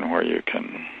position where you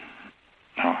can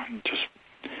just.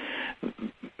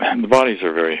 The bodies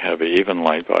are very heavy. Even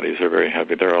light bodies are very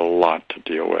heavy. They're a lot to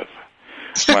deal with.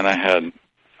 When I had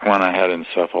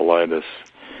encephalitis,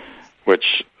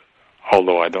 which,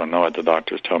 although I don't know it, the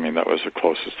doctors tell me that was the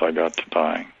closest I got to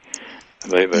dying.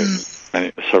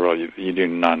 Several, you do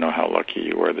not know how lucky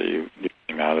you were that you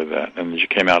came out of that, and you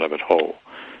came out of it whole.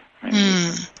 I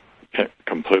mean, you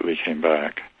completely came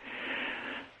back.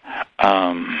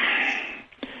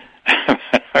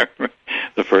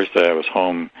 The first day I was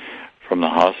home from the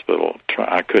hospital,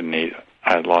 I couldn't eat.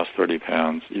 I had lost 30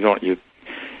 pounds.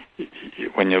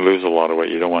 When you lose a lot of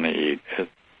weight, you don't want to eat.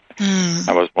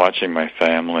 I was watching my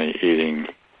family eating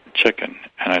chicken.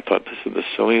 And I thought, this is the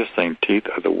silliest thing. Teeth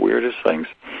are the weirdest things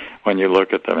when you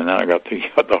look at them. And then I got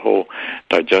the whole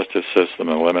digestive system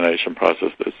and elimination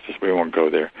process. We won't go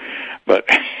there. But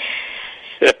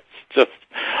it's just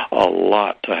a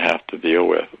lot to have to deal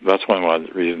with. That's one of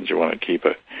the reasons you want to keep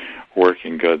it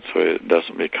working good so it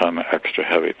doesn't become an extra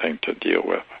heavy thing to deal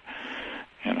with,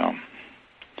 you know.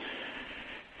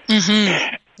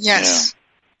 Mm-hmm. Yes.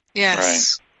 Yeah.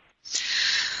 Yes.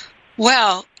 Right.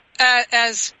 Well,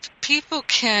 as people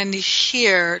can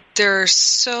hear, there are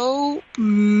so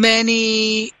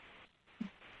many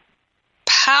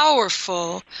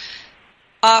powerful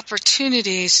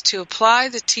opportunities to apply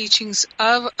the teachings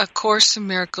of A Course in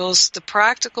Miracles, the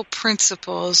practical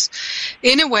principles,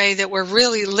 in a way that we're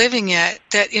really living it,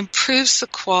 that improves the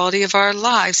quality of our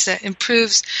lives, that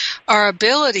improves our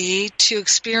ability to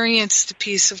experience the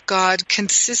peace of God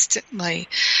consistently.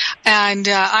 And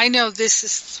I know this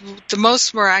is the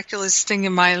most miraculous thing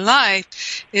in my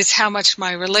life, is how much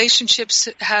my relationships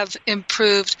have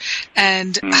improved,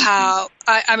 and how,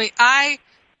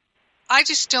 I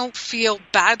just don't feel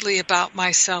badly about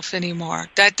myself anymore.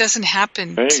 That doesn't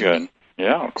happen to me.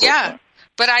 Yeah, of course. Yeah.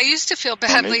 But I used to feel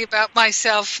badly about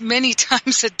myself many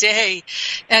times a day.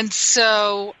 And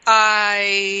so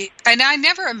I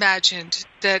never imagined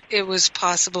that it was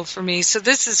possible for me. So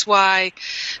this is why,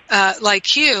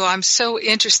 like you, I'm so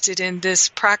interested in this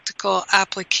practical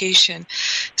application.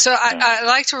 So I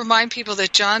like to remind people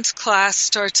that John's class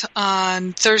starts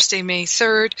on Thursday, May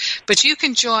 3rd, but you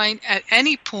can join at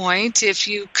any point. If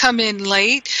you come in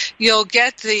late, you'll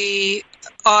get the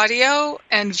audio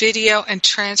and video and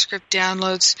transcript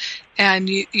downloads, and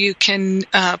you can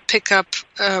pick up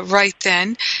right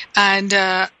then. And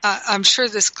I'm sure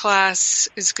this class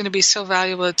is going to be so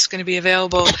valuable, it's going to be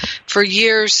available for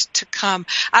years to come.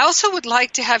 I also would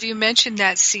like to have you mention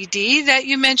that CD that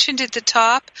you mentioned at the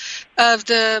top of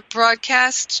the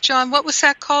broadcast, John. What was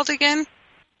that called again?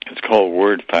 It's called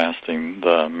Word Fasting,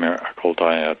 the Miracle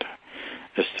Diet.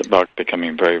 It's about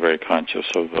becoming very, very conscious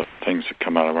of the things that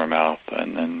come out of our mouth,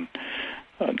 and then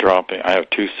dropping. I have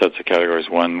two sets of categories.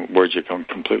 One, words you can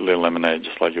completely eliminate,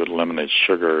 just like you would eliminate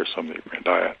sugar or something from your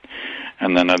diet.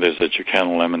 And then others that you can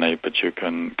eliminate, but you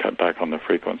can cut back on the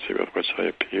frequency with which they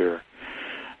appear.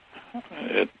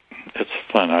 It's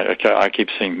fun. I keep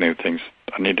seeing new things.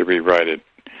 I need to rewrite it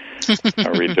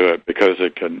or redo it, because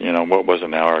it could, what was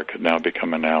an hour could now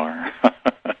become an hour.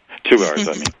 2 hours,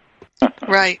 I mean.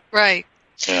 Right.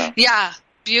 Yeah,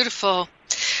 beautiful.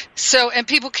 So, and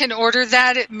people can order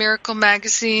that at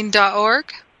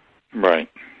miraclemagazine.org? Right.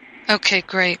 Okay,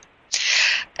 great.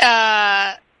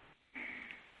 So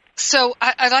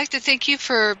I'd like to thank you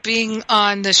for being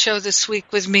on the show this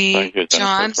week with me, thank you,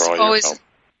 John. For all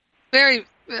your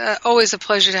help. Always a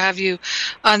pleasure to have you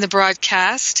on the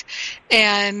broadcast.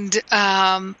 And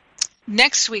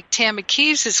next week, Tammy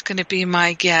Keeves is going to be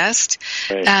my guest,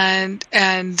 great.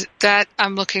 and that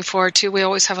I'm looking forward to. We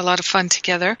always have a lot of fun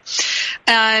together.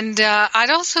 And I'd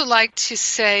also like to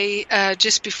say,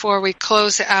 just before we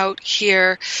close out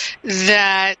here,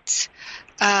 that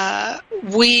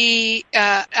we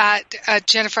at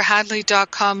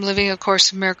JenniferHadley.com,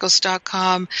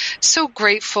 LivingACourseInMiracles.com, so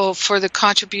grateful for the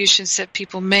contributions that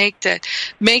people make that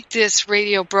make this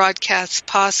radio broadcast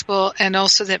possible, and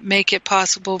also that make it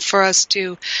possible for us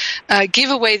to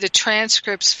give away the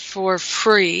transcripts for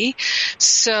free.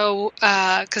 So,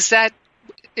 because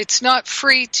it's not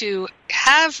free to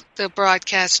have the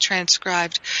broadcast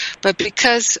transcribed, but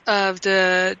because of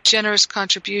the generous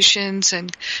contributions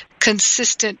and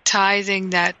consistent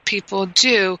tithing that people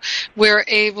do, we're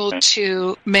able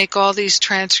to make all these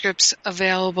transcripts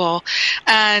available.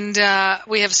 And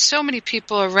we have so many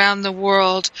people around the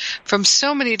world from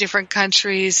so many different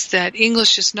countries that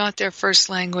English is not their first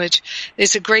language.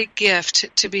 It's a great gift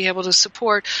to be able to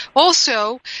support.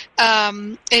 Also,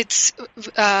 it's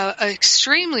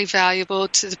extremely valuable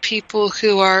to the people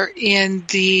who are in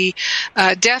the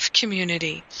deaf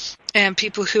community and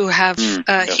people who have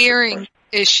hearing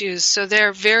issues, so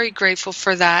they're very grateful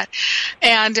for that.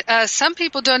 And some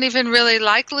people don't even really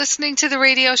like listening to the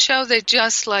radio show, they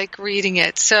just like reading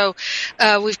it. So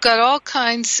we've got all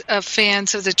kinds of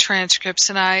fans of the transcripts,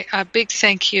 and a big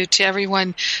thank you to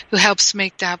everyone who helps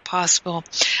make that possible.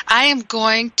 I am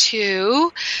going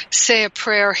to say a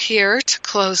prayer here to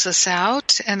close us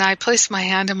out, and I place my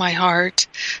hand on my heart,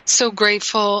 so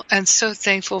grateful and so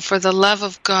thankful for the love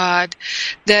of God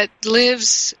that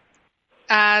lives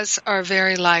as our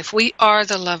very life. We are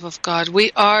the love of God.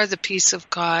 We are the peace of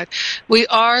God. We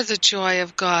are the joy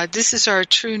of God. This is our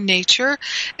true nature,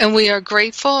 and we are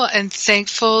grateful and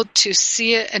thankful to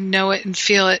see it and know it and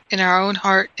feel it in our own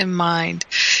heart and mind.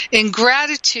 In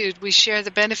gratitude, we share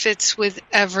the benefits with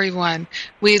everyone.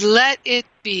 We let it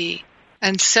be,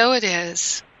 and so it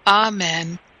is.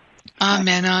 Amen.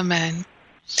 Amen. Amen.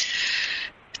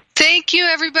 Thank you,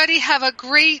 everybody. Have a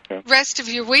great rest of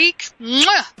your week.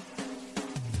 Mwah!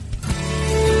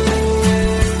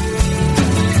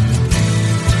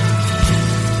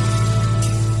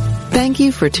 Thank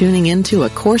you for tuning in to A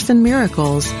Course in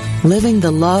Miracles, Living the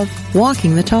Love,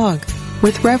 Walking the Talk,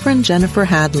 with Reverend Jennifer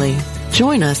Hadley.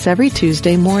 Join us every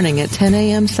Tuesday morning at 10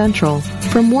 a.m. Central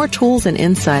for more tools and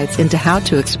insights into how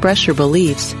to express your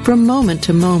beliefs from moment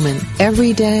to moment,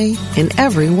 every day, in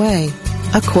every way.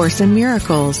 A Course in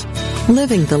Miracles,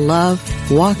 Living the Love,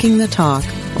 Walking the Talk,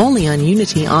 only on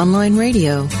Unity Online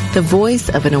Radio, the voice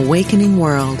of an awakening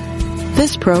world.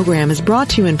 This program is brought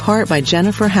to you in part by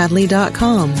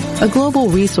JenniferHadley.com, a global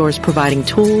resource providing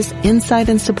tools, insight,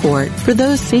 and support for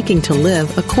those seeking to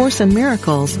live A Course in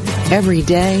Miracles every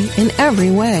day in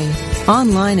every way.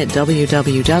 Online at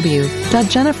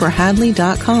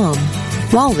www.JenniferHadley.com.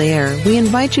 While there, we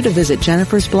invite you to visit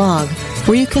Jennifer's blog,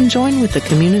 where you can join with the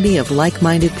community of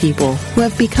like-minded people who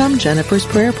have become Jennifer's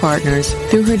prayer partners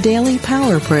through her daily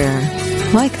power prayer.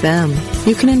 Like them,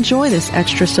 you can enjoy this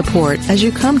extra support as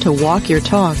you come to walk your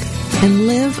talk and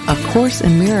live A Course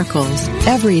in Miracles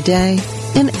every day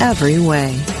in every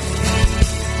way.